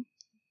can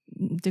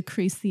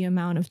decrease the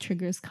amount of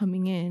triggers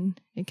coming in,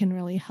 it can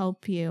really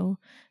help you,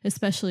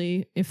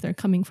 especially if they're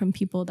coming from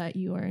people that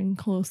you are in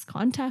close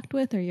contact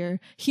with or you're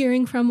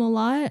hearing from a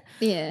lot.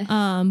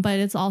 Yeah. But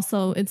it's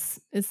also it's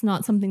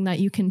not something that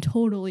you can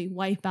totally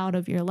wipe out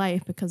of your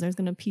life, because there's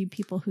going to be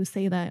people who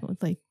say that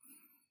with like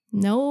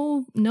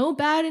no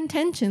bad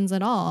intentions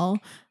at all,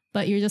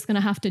 but you're just going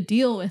to have to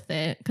deal with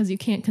it because you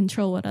can't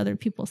control what other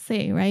people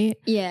say, right?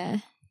 Yeah.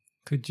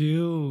 Could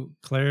you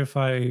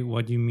clarify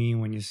what you mean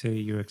when you say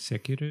you're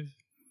executive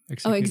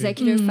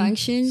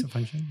function?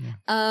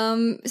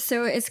 Yeah.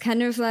 So it's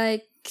kind of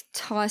like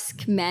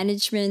task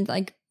management,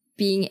 like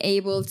being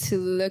able to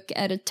look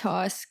at a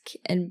task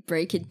and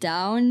break it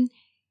down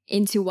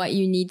into what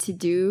you need to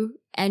do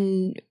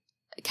and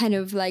kind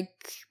of like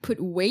put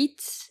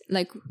weight,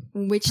 like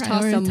which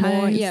tasks are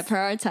more,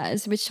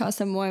 prioritize which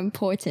tasks are more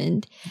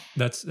important.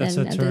 That's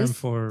a term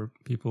for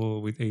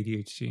people with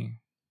ADHD.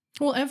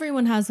 Well,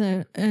 everyone has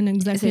an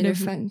executive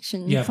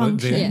function. Yeah, but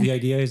the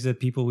idea is that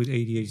people with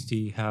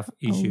ADHD have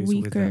issues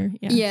with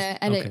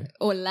that.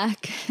 Or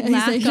lack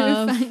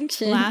of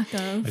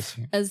function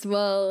as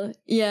well.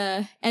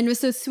 Yeah, and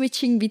also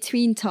switching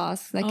between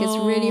tasks. Like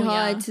it's really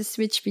hard to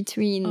switch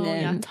between them.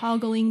 Yeah,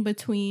 toggling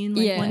between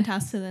one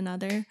task to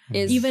another.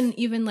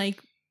 Even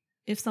like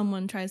if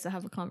someone tries to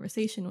have a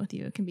conversation with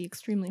you, it can be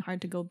extremely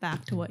hard to go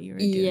back to what you were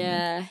doing.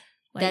 Yeah.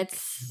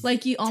 That's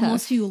like you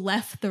almost you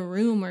left the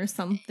room or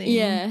something.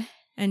 Yeah.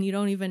 And you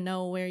don't even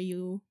know where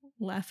you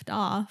left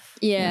off.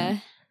 Yeah.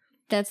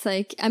 That's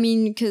like, I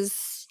mean,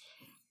 because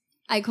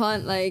I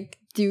can't like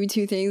do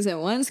two things at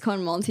once,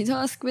 can't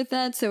multitask with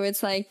that. So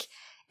it's like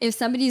if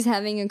somebody's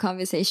having a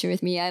conversation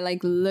with me, I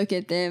like look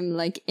at them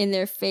like in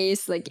their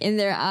face, like in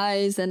their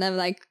eyes, and I'm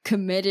like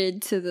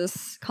committed to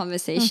this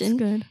conversation.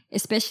 That's good.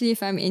 Especially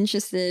if I'm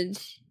interested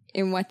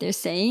in what they're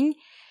saying.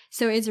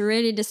 So it's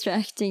really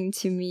distracting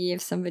to me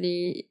if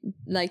somebody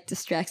like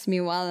distracts me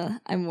while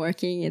I'm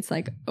working. It's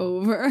like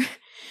over.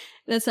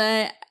 That's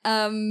why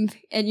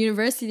at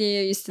university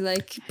I used to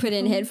like put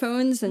in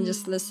headphones and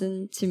just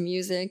listen to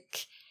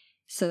music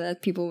so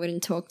that people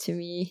wouldn't talk to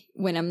me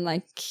when I'm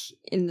like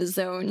in the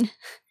zone.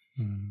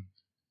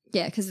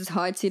 Yeah, because it's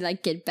hard to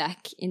like get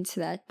back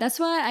into that. That's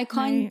why I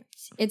can't. Right.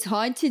 It's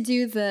hard to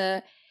do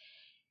the,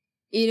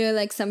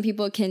 like some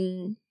people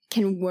can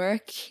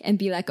work and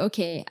be like,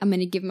 okay, I'm going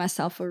to give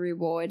myself a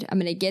reward. I'm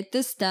going to get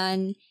this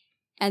done.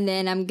 And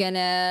then I'm going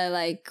to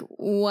like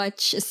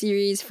watch a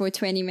series for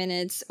 20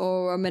 minutes,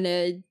 or I'm going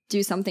to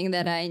do something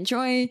that I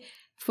enjoy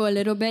for a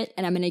little bit.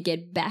 And I'm going to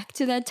get back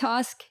to that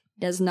task.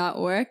 Does not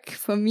work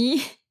for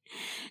me.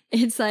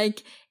 It's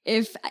like,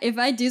 if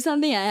I do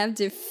something, I have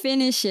to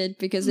finish it,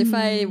 because if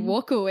I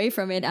walk away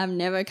from it, I'm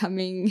never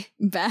coming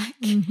back.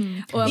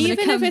 Or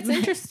even if it's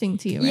interesting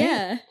to you, right?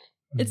 Yeah.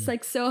 It's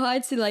like so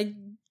hard to like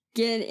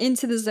get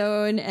into the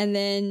zone and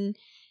then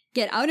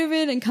get out of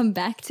it and come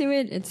back to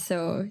it. It's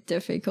so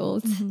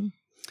difficult.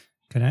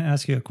 Can I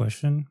ask you a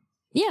question?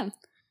 Yeah.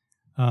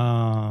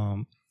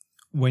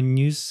 When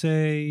you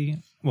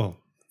say, well,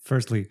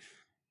 firstly,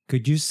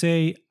 could you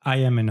say I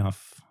am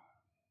enough?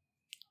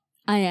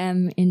 I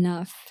am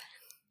enough.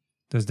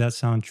 Does that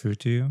sound true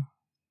to you?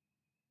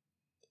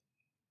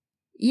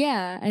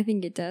 Yeah, I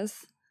think it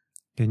does.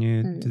 Can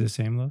you do the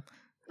same, love?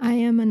 I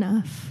am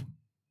enough.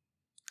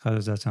 How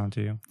does that sound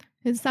to you?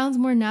 It sounds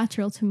more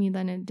natural to me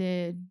than it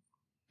did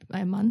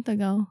a month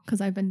ago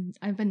because I've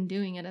been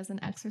doing it as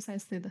an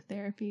exercise through the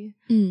therapy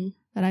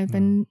that I've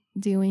been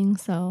doing.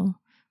 So,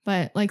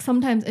 but like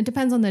sometimes it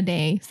depends on the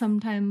day.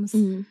 Sometimes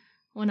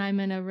when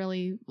I'm in a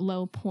really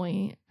low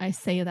point, I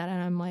say that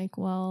and I'm like,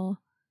 well,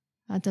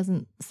 that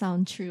doesn't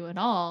sound true at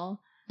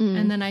all.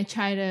 And then I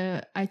try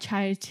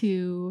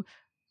to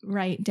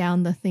write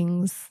down the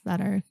things that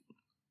are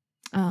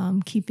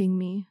keeping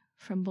me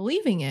from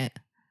believing it,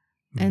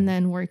 and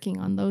then working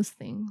on those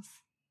things.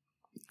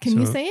 Can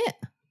you say it?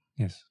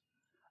 Yes.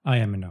 I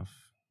am enough.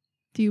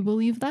 Do you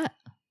believe that?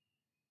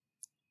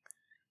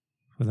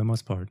 For the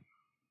most part,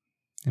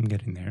 I'm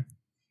getting there.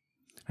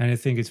 And I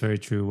think it's very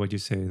true what you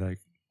say, like,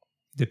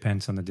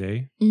 depends on the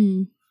day.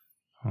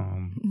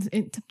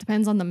 It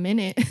depends on the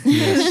minute.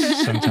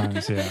 Yes,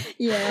 sometimes, yeah.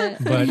 Yeah.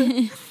 But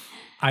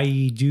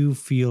I do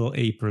feel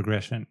a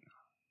progression.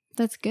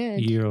 That's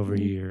good. Year over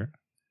year,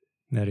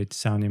 that it's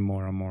sounding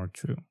more and more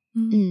true.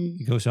 Mm.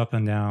 It goes up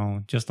and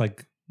down, just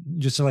like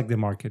the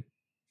market,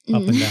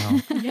 up and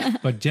down. Yeah.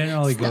 But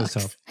generally goes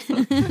up.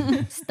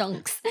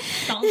 Stonks.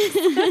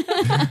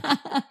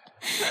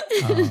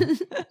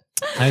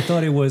 I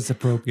thought it was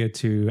appropriate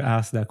to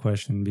ask that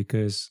question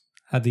because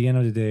at the end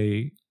of the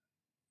day,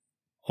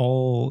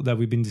 all that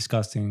we've been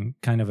discussing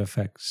kind of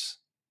affects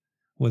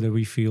whether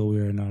we feel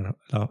we're not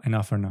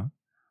enough or not.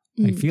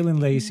 Like feeling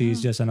lazy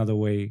is just another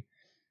way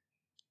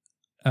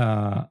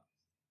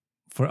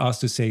for us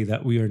to say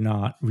that we are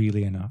not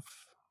really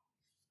enough,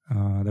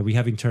 that we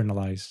have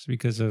internalized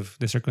because of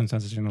the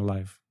circumstances in our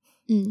life.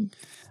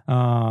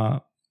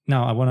 Now,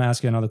 I want to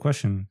ask you another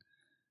question.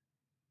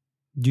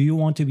 Do you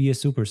want to be a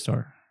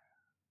superstar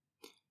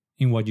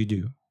in what you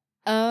do?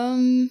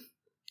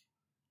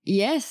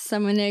 Yes,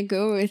 I'm gonna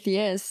go with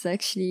yes,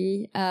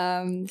 actually.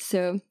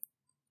 So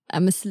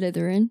I'm a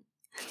Slytherin.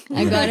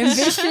 I got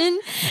ambition.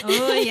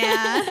 Oh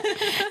yeah.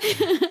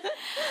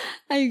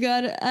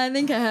 I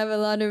think I have a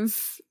lot of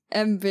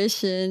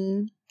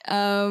ambition.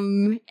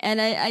 And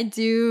I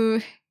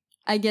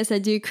guess I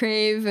do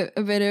crave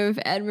a bit of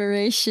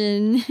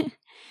admiration,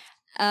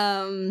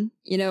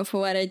 for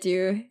what I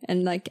do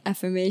and like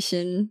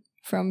affirmation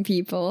from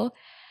people.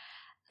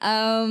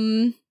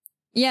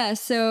 Yeah,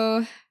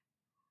 so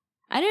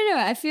I don't know.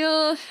 I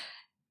feel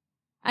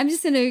I'm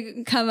just going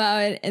to come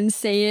out and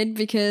say it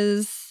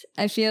because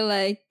I feel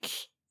like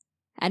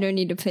I don't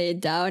need to play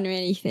it down or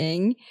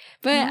anything,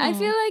 but I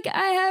feel like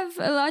I have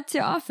a lot to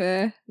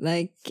offer,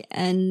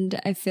 and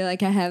I feel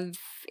like I have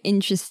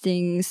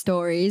interesting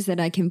stories that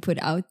I can put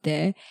out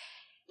there.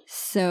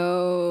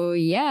 So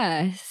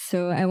yeah, I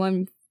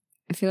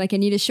feel like I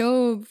need to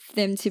show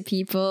them to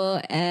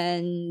people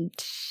and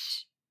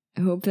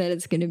I hope that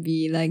it's going to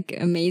be like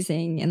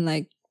amazing and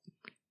like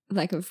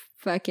a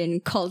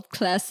fucking cult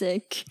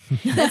classic.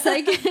 That's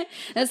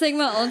like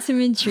my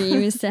ultimate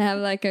dream is to have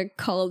like a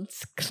cult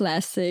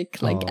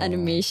classic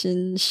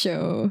animation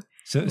show.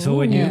 So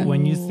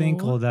when you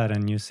think all that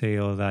and you say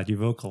all that, you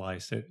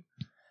vocalize it.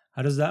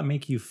 How does that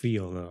make you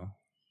feel though?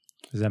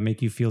 Does that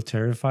make you feel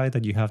terrified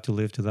that you have to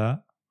live to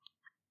that?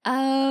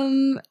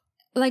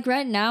 Like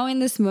right now in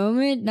this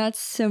moment, not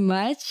so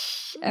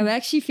much. I'm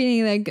actually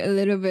feeling like a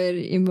little bit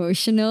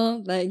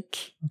emotional.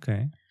 Like,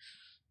 okay.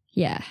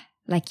 Yeah.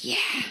 Like, yeah,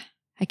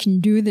 I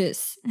can do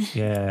this.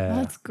 Yeah.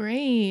 That's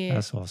great.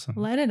 That's awesome.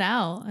 Let it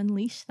out.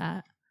 Unleash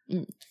that.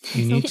 You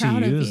need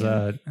to use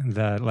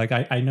that. Like,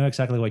 I know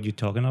exactly what you're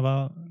talking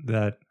about.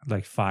 That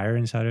like fire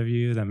inside of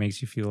you that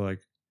makes you feel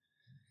like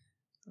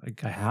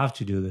I have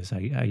to do this.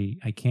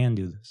 I can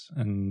do this.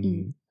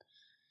 And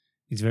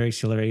it's very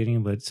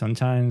exhilarating, but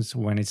sometimes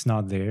when it's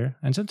not there,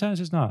 and sometimes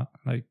it's not,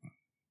 like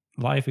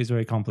life is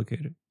very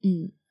complicated.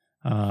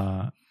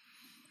 For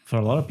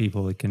a lot of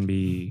people, it can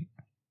be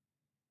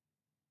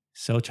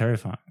so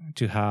terrifying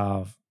to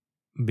have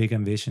big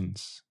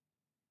ambitions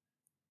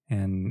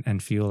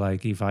and feel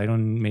like if I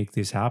don't make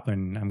this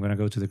happen, I'm going to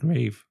go to the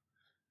grave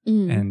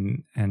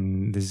and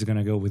this is going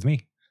to go with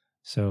me.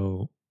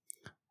 So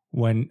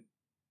when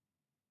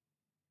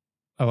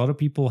a lot of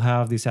people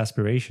have these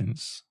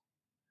aspirations,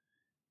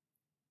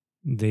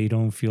 they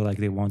don't feel like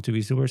they want to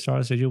be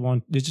superstars.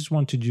 They just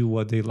want to do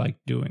what they like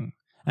doing.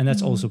 And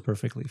that's also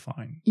perfectly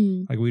fine.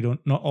 Like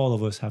not all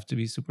of us have to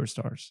be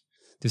superstars,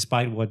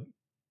 despite what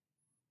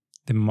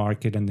the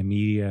market and the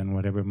media and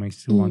whatever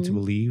makes you want to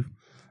believe.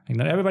 Like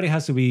not everybody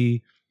has to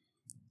be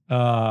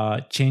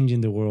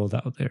changing the world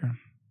out there.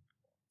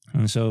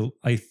 And so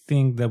I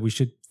think that we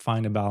should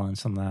find a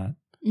balance on that,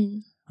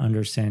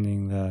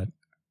 understanding that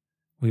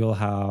we all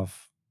have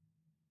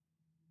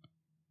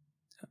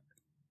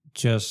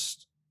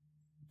just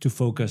to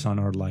focus on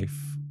our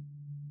life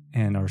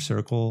and our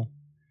circle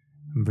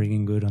and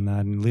bringing good on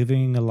that and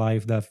living a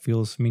life that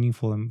feels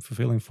meaningful and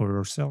fulfilling for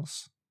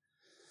ourselves.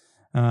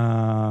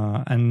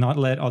 and not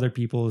let other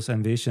people's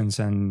ambitions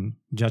and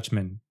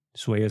judgment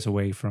sway us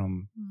away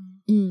from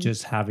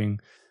just having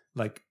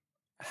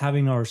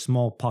our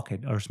small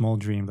pocket, our small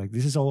dream. Like,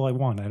 this is all I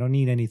want. I don't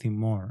need anything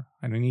more.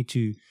 I don't need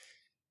to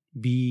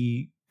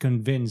be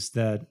convinced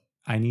that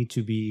I need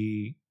to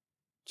be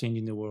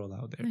changing the world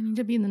out there. I need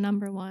to be the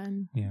number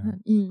one. Yeah.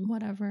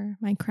 Whatever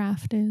my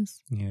craft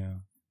is. Yeah.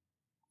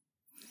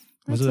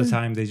 Most of the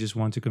time, they just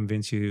want to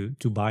convince you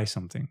to buy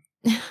something.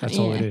 That's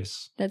all it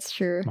is. That's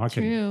true.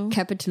 Marketing. True.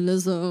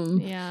 Capitalism.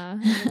 Yeah,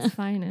 at its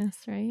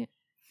finest, right?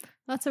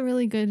 That's a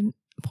really good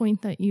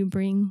point that you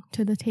bring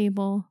to the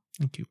table.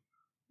 Thank you.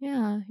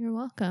 Yeah, you're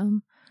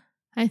welcome.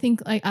 I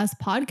think, like, as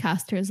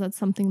podcasters, that's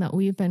something that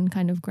we've been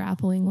kind of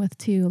grappling with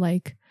too.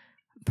 Like,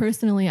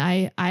 personally,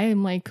 I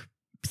am like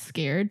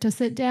scared to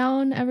sit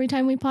down every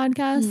time we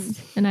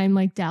podcast, and I'm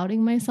like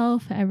doubting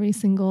myself every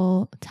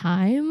single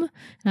time,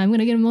 and I'm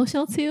gonna get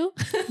emotional too.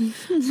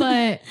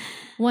 But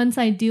once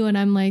I do, and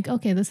I'm like,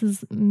 okay, this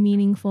is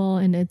meaningful,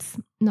 and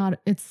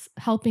it's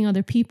helping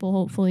other people,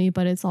 hopefully,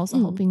 but it's also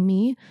helping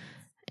me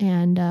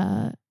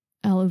and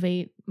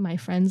elevate my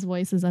friends'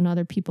 voices and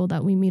other people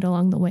that we meet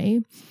along the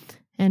way.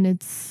 And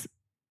it's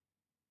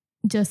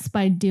just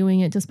by doing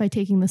it, just by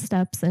taking the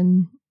steps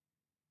and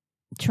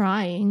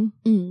trying,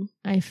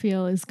 I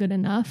feel is good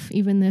enough.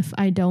 Even if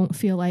I don't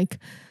feel like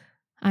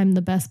I'm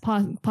the best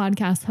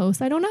podcast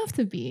host, I don't have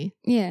to be.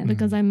 Yeah.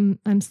 Because I'm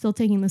still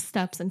taking the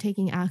steps and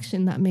taking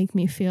action that make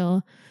me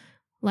feel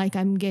like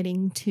I'm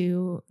getting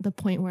to the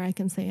point where I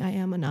can say I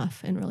am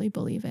enough and really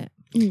believe it.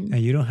 And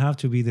you don't have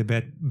to be the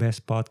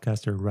best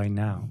podcaster right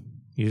now.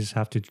 You just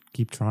have to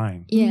keep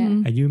trying. Yeah.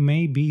 And you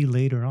may be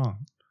later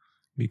on,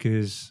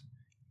 because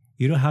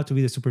you don't have to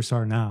be the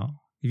superstar now.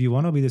 If you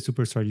want to be the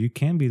superstar, you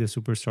can be the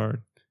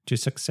superstar.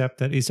 Just accept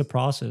that it's a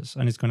process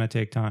and it's going to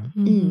take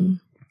time.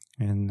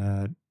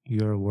 And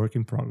you're a work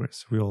in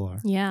progress. We all are.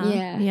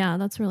 Yeah.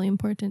 That's really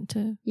important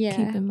to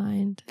keep in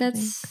mind.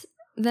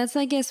 That's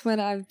I guess what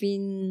I've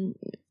been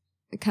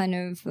kind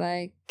of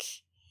like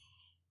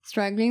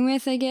struggling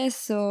with, I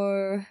guess,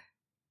 or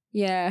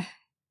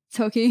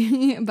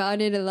talking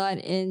about it a lot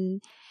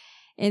in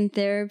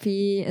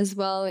therapy as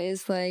well,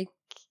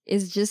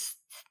 is just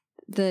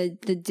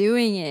the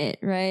doing it,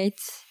 right?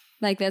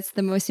 Like, that's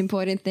the most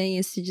important thing,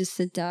 is to just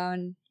sit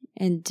down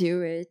and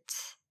do it.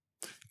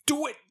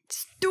 Do it.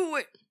 Just do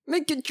it.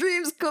 Make your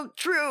dreams come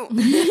true.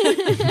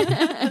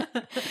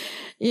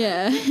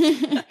 Yeah.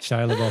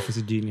 Shia LaBeouf is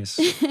a genius.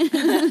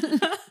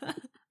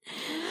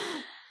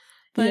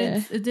 But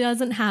it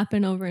doesn't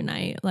happen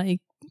overnight. Like,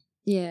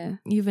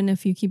 even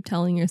if you keep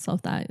telling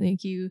yourself that,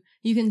 like, you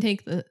can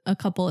take a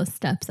couple of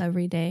steps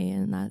every day,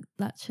 and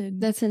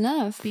that's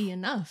enough. Be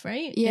enough,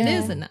 right? Yeah.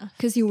 It is enough,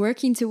 because you're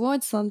working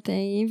towards something.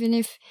 Even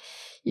if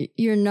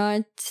you're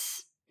not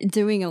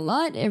doing a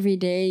lot every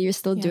day, you're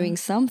still doing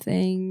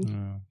something.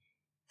 Yeah.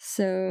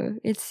 So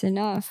it's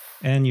enough.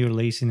 And your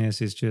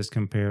laziness is just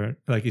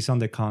it's on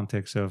the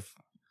context of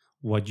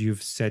what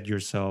you've set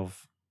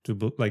yourself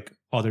to, like,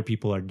 other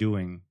people are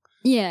doing.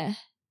 Yeah.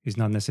 It's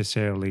not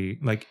necessarily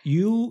like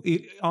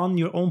on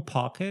your own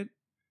pocket,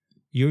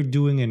 you're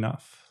doing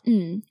enough.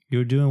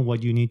 You're doing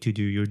what you need to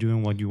do. You're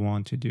doing what you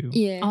want to do.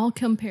 Yeah. All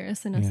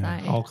comparison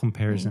aside.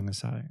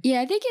 Aside.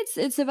 Yeah, I think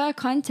it's about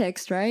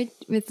context, right?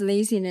 With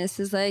laziness,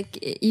 is like,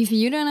 if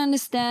you don't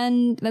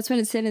understand, that's what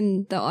it said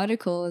in the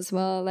article as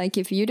well. Like,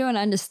 if you don't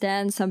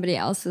understand somebody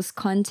else's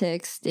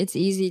context, it's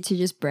easy to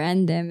just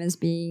brand them as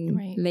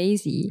being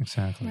lazy.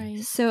 Exactly. Right.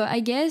 So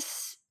I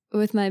guess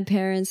with my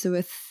parents,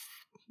 with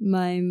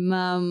my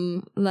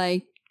mom,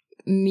 like,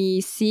 me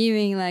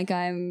seeming like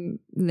I'm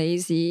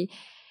lazy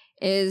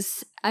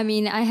is, I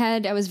mean,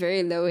 I was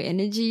very low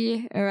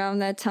energy around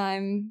that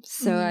time.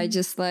 So I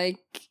just like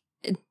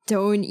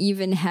don't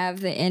even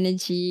have the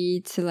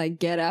energy to like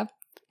get up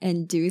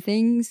and do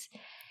things.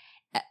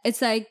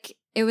 It's like,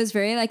 it was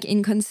very like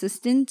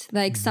inconsistent.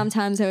 Like,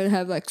 sometimes I would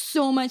have like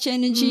so much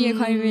energy. I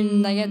can't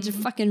even, like, I had to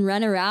fucking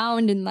run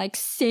around and like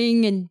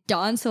sing and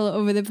dance all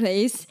over the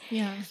place.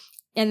 Yeah.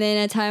 And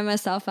then I tire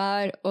myself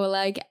out, or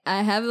like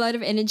I have a lot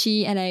of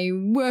energy and I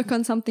work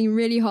on something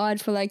really hard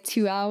for like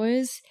 2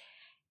 hours,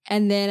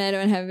 and then I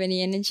don't have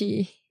any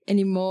energy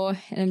anymore,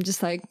 and I'm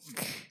just like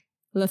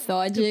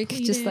lethargic,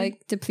 just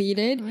like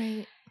depleted.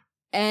 Right.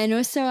 And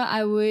also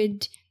I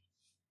would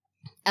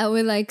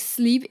like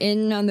sleep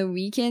in on the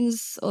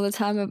weekends all the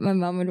time, but my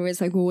mom would always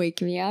like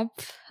wake me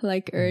up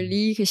like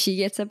early, because she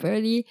gets up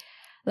early,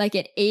 like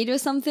at 8 or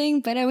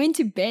something, but I went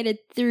to bed at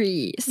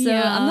 3. So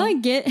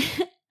I'm not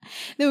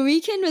the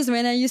weekend was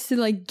when I used to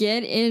like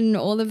get in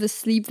all of the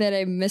sleep that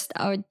I missed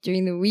out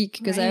during the week,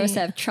 because I also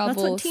have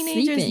trouble. That's what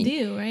teenagers sleeping.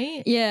 do,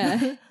 right?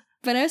 Yeah.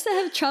 But I also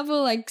have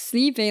trouble like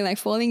sleeping, like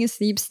falling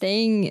asleep,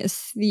 staying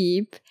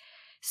asleep.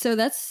 So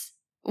that's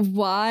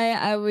why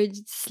I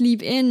would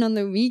sleep in on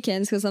the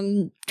weekends, because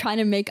I'm trying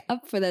to make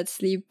up for that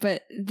sleep.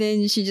 But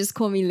then she just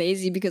called me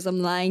lazy because I'm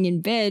lying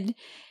in bed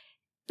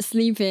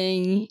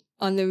sleeping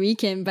on the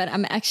weekend, but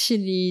I'm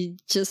actually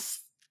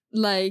just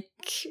like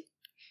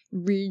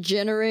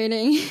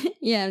regenerating.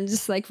 I'm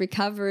just like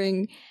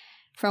recovering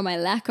from my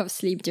lack of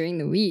sleep during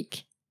the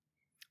week.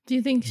 Do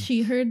you think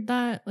she heard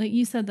that? Like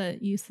you said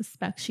that you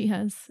suspect she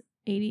has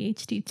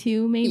ADHD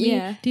too, maybe?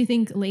 Yeah. Do you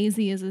think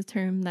lazy is a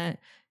term that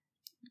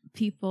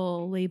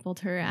people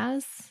labeled her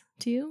as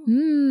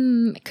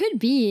too? Could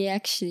be,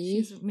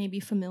 actually. She's maybe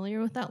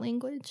familiar with that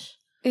language.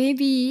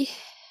 Maybe,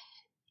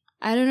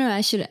 I don't know.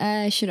 I should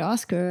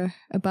ask her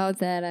about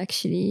that,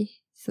 actually.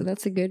 So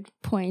that's a good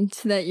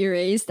point that you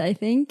raised, I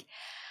think.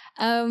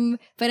 But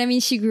I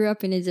mean, she grew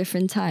up in a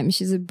different time.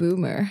 She's a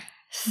boomer.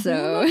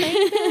 So,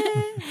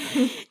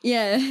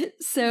 yeah.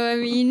 So, I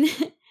mean,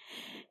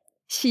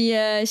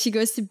 she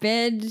goes to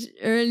bed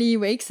early,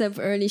 wakes up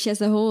early. She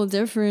has a whole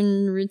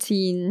different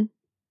routine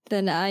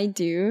than I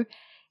do.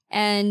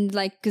 And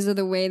like, because of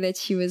the way that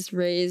she was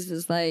raised,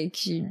 is like,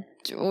 she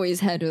always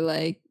had to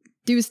like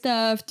do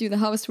stuff, do the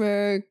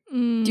housework,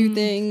 do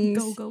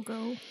things.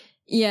 Go.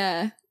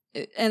 Yeah.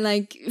 And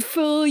like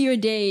fill your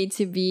day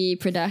to be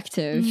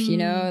productive, you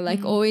know,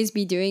 like always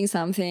be doing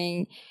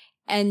something.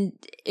 And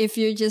if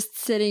you're just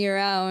sitting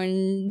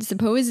around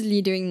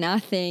supposedly doing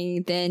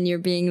nothing, then you're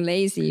being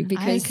lazy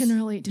because I can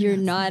relate to you're that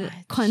so not much.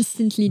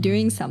 constantly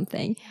doing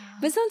something. Yeah.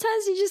 But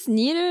sometimes you just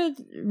need to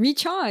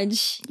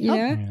recharge, you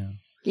know?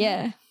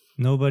 Yeah.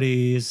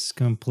 Nobody is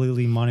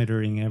completely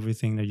monitoring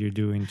everything that you're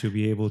doing to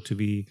be able to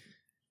be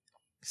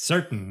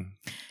certain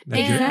that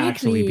you're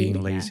actually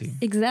being lazy. Yes.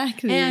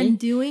 Exactly. And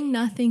doing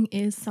nothing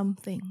is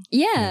something.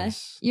 yeah.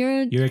 Yes.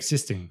 You're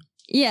existing.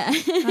 yeah.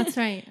 That's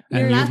right.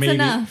 And That's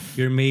enough.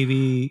 You're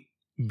maybe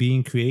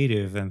being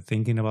creative and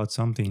thinking about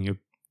something. You're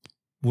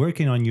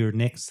working on your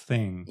next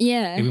thing.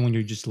 yeah. Even when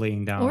you're just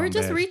laying down. Or on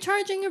just bed.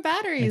 recharging your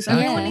batteries.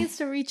 Exactly. Everyone Yeah. needs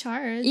to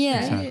recharge. Yeah.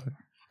 Right? Exactly.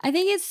 I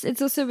think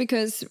it's also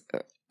because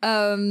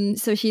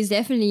so she's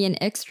definitely an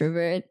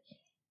extrovert,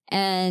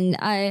 and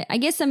I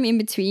guess I'm in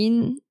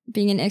between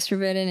being an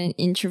extrovert and an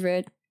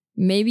introvert.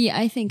 Maybe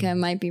I think I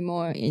might be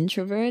more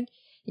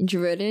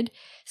introverted.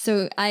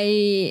 So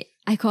I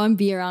can't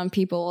be around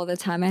people all the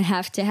time. I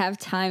have to have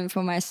time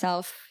for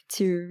myself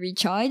to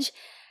recharge.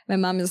 My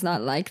mom is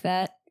not like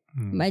that.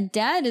 My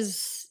dad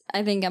is,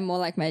 I think I'm more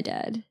like my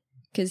dad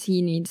because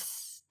he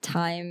needs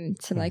time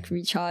to like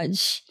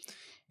recharge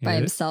by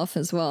himself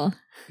as well.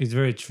 It's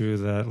very true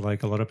that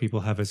like a lot of people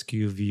have a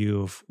skewed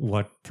view of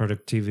what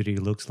productivity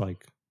looks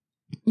like.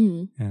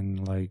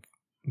 And like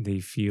they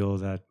feel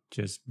that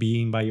just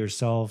being by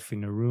yourself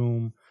in a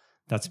room,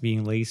 that's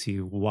being lazy,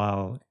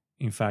 while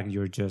in fact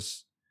you're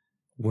just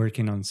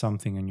working on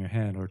something in your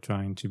head or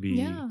trying to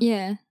be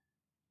Yeah.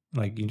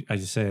 like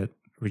as you said,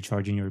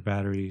 recharging your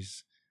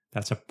batteries.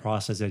 That's a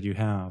process that you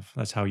have.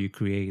 That's how you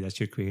create. That's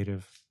your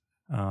creative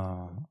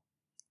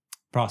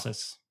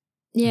process.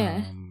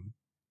 Yeah.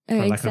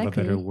 For lack of a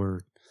better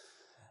word.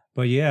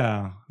 But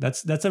yeah,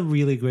 that's a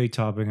really great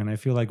topic, and I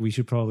feel like we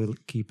should probably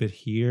keep it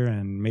here,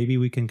 and maybe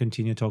we can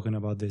continue talking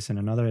about this in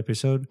another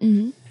episode.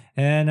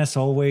 And as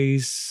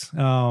always,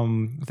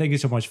 thank you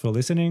so much for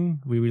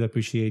listening. We really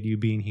appreciate you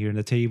being here at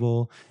the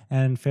table.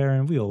 And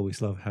Farron, we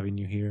always love having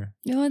you here.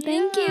 Oh,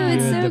 thank you. Yeah.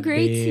 It's You're so the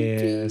great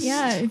to best. be.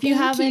 Yeah, if you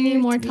Thank have any you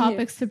more to be here.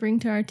 topics to bring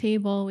to our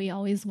table, we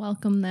always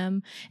welcome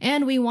them.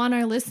 And we want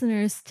our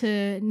listeners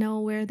to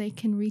know where they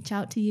can reach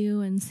out to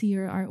you and see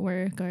your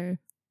artwork or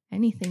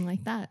anything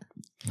like that.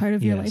 Part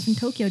of your life in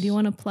Tokyo. Do you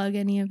want to plug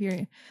any of your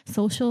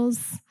socials?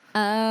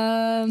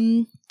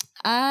 I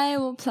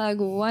will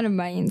plug one of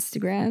my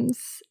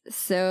Instagrams.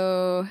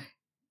 So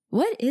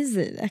what is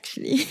it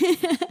actually?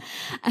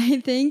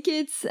 I think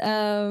it's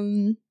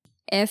FF_sloths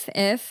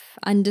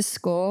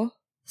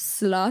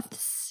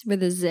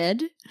with a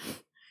Z.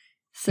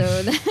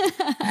 So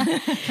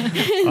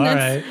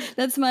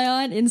that's my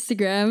on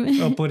Instagram.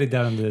 I'll put it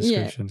down in the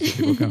description so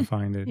people can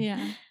find it.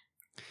 Yeah.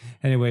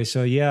 Anyway,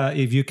 so yeah,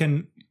 if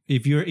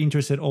you're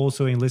interested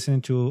also in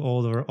listening to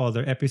all our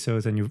other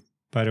episodes, and you,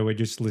 by the way,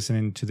 just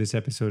listening to this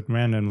episode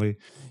randomly,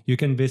 you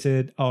can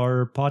visit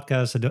our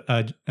podcast.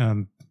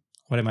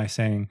 What am I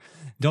saying?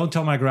 Don't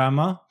Tell My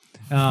Grandma.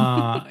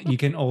 You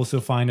can also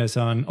find us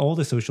on all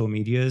the social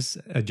medias,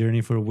 A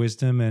Journey for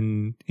Wisdom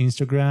and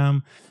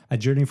Instagram, A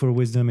Journey for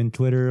Wisdom in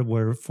Twitter,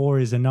 where 4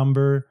 is a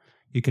number.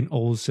 You can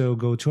also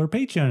go to our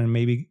Patreon and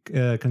maybe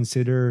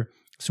consider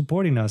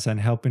supporting us and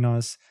helping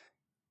us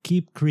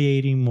keep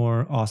creating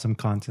more awesome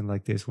content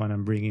like this one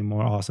and bringing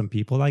more awesome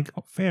people like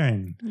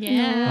Farron.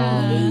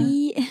 Yeah.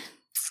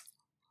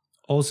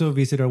 Also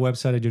visit our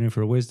website at Journey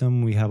for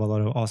Wisdom. We have a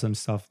lot of awesome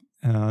stuff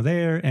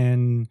there,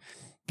 and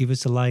give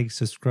us a like,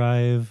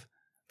 subscribe,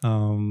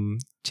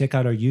 check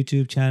out our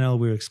YouTube channel.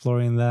 We're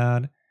exploring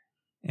that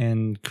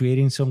and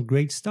creating some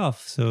great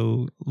stuff.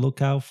 So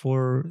look out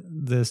for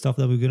the stuff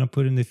that we're going to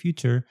put in the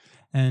future.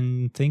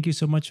 And thank you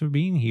so much for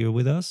being here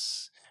with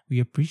us. We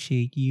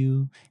appreciate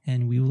you,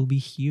 and we will be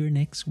here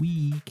next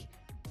week.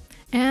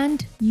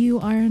 And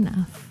you are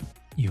enough.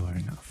 You are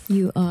enough.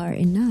 You are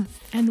enough.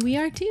 And we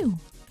are too.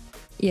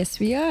 Yes,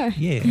 we are.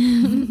 Yeah.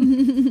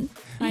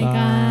 Bye,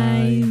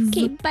 guys.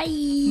 Okay,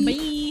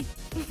 bye.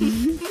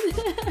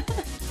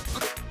 Bye.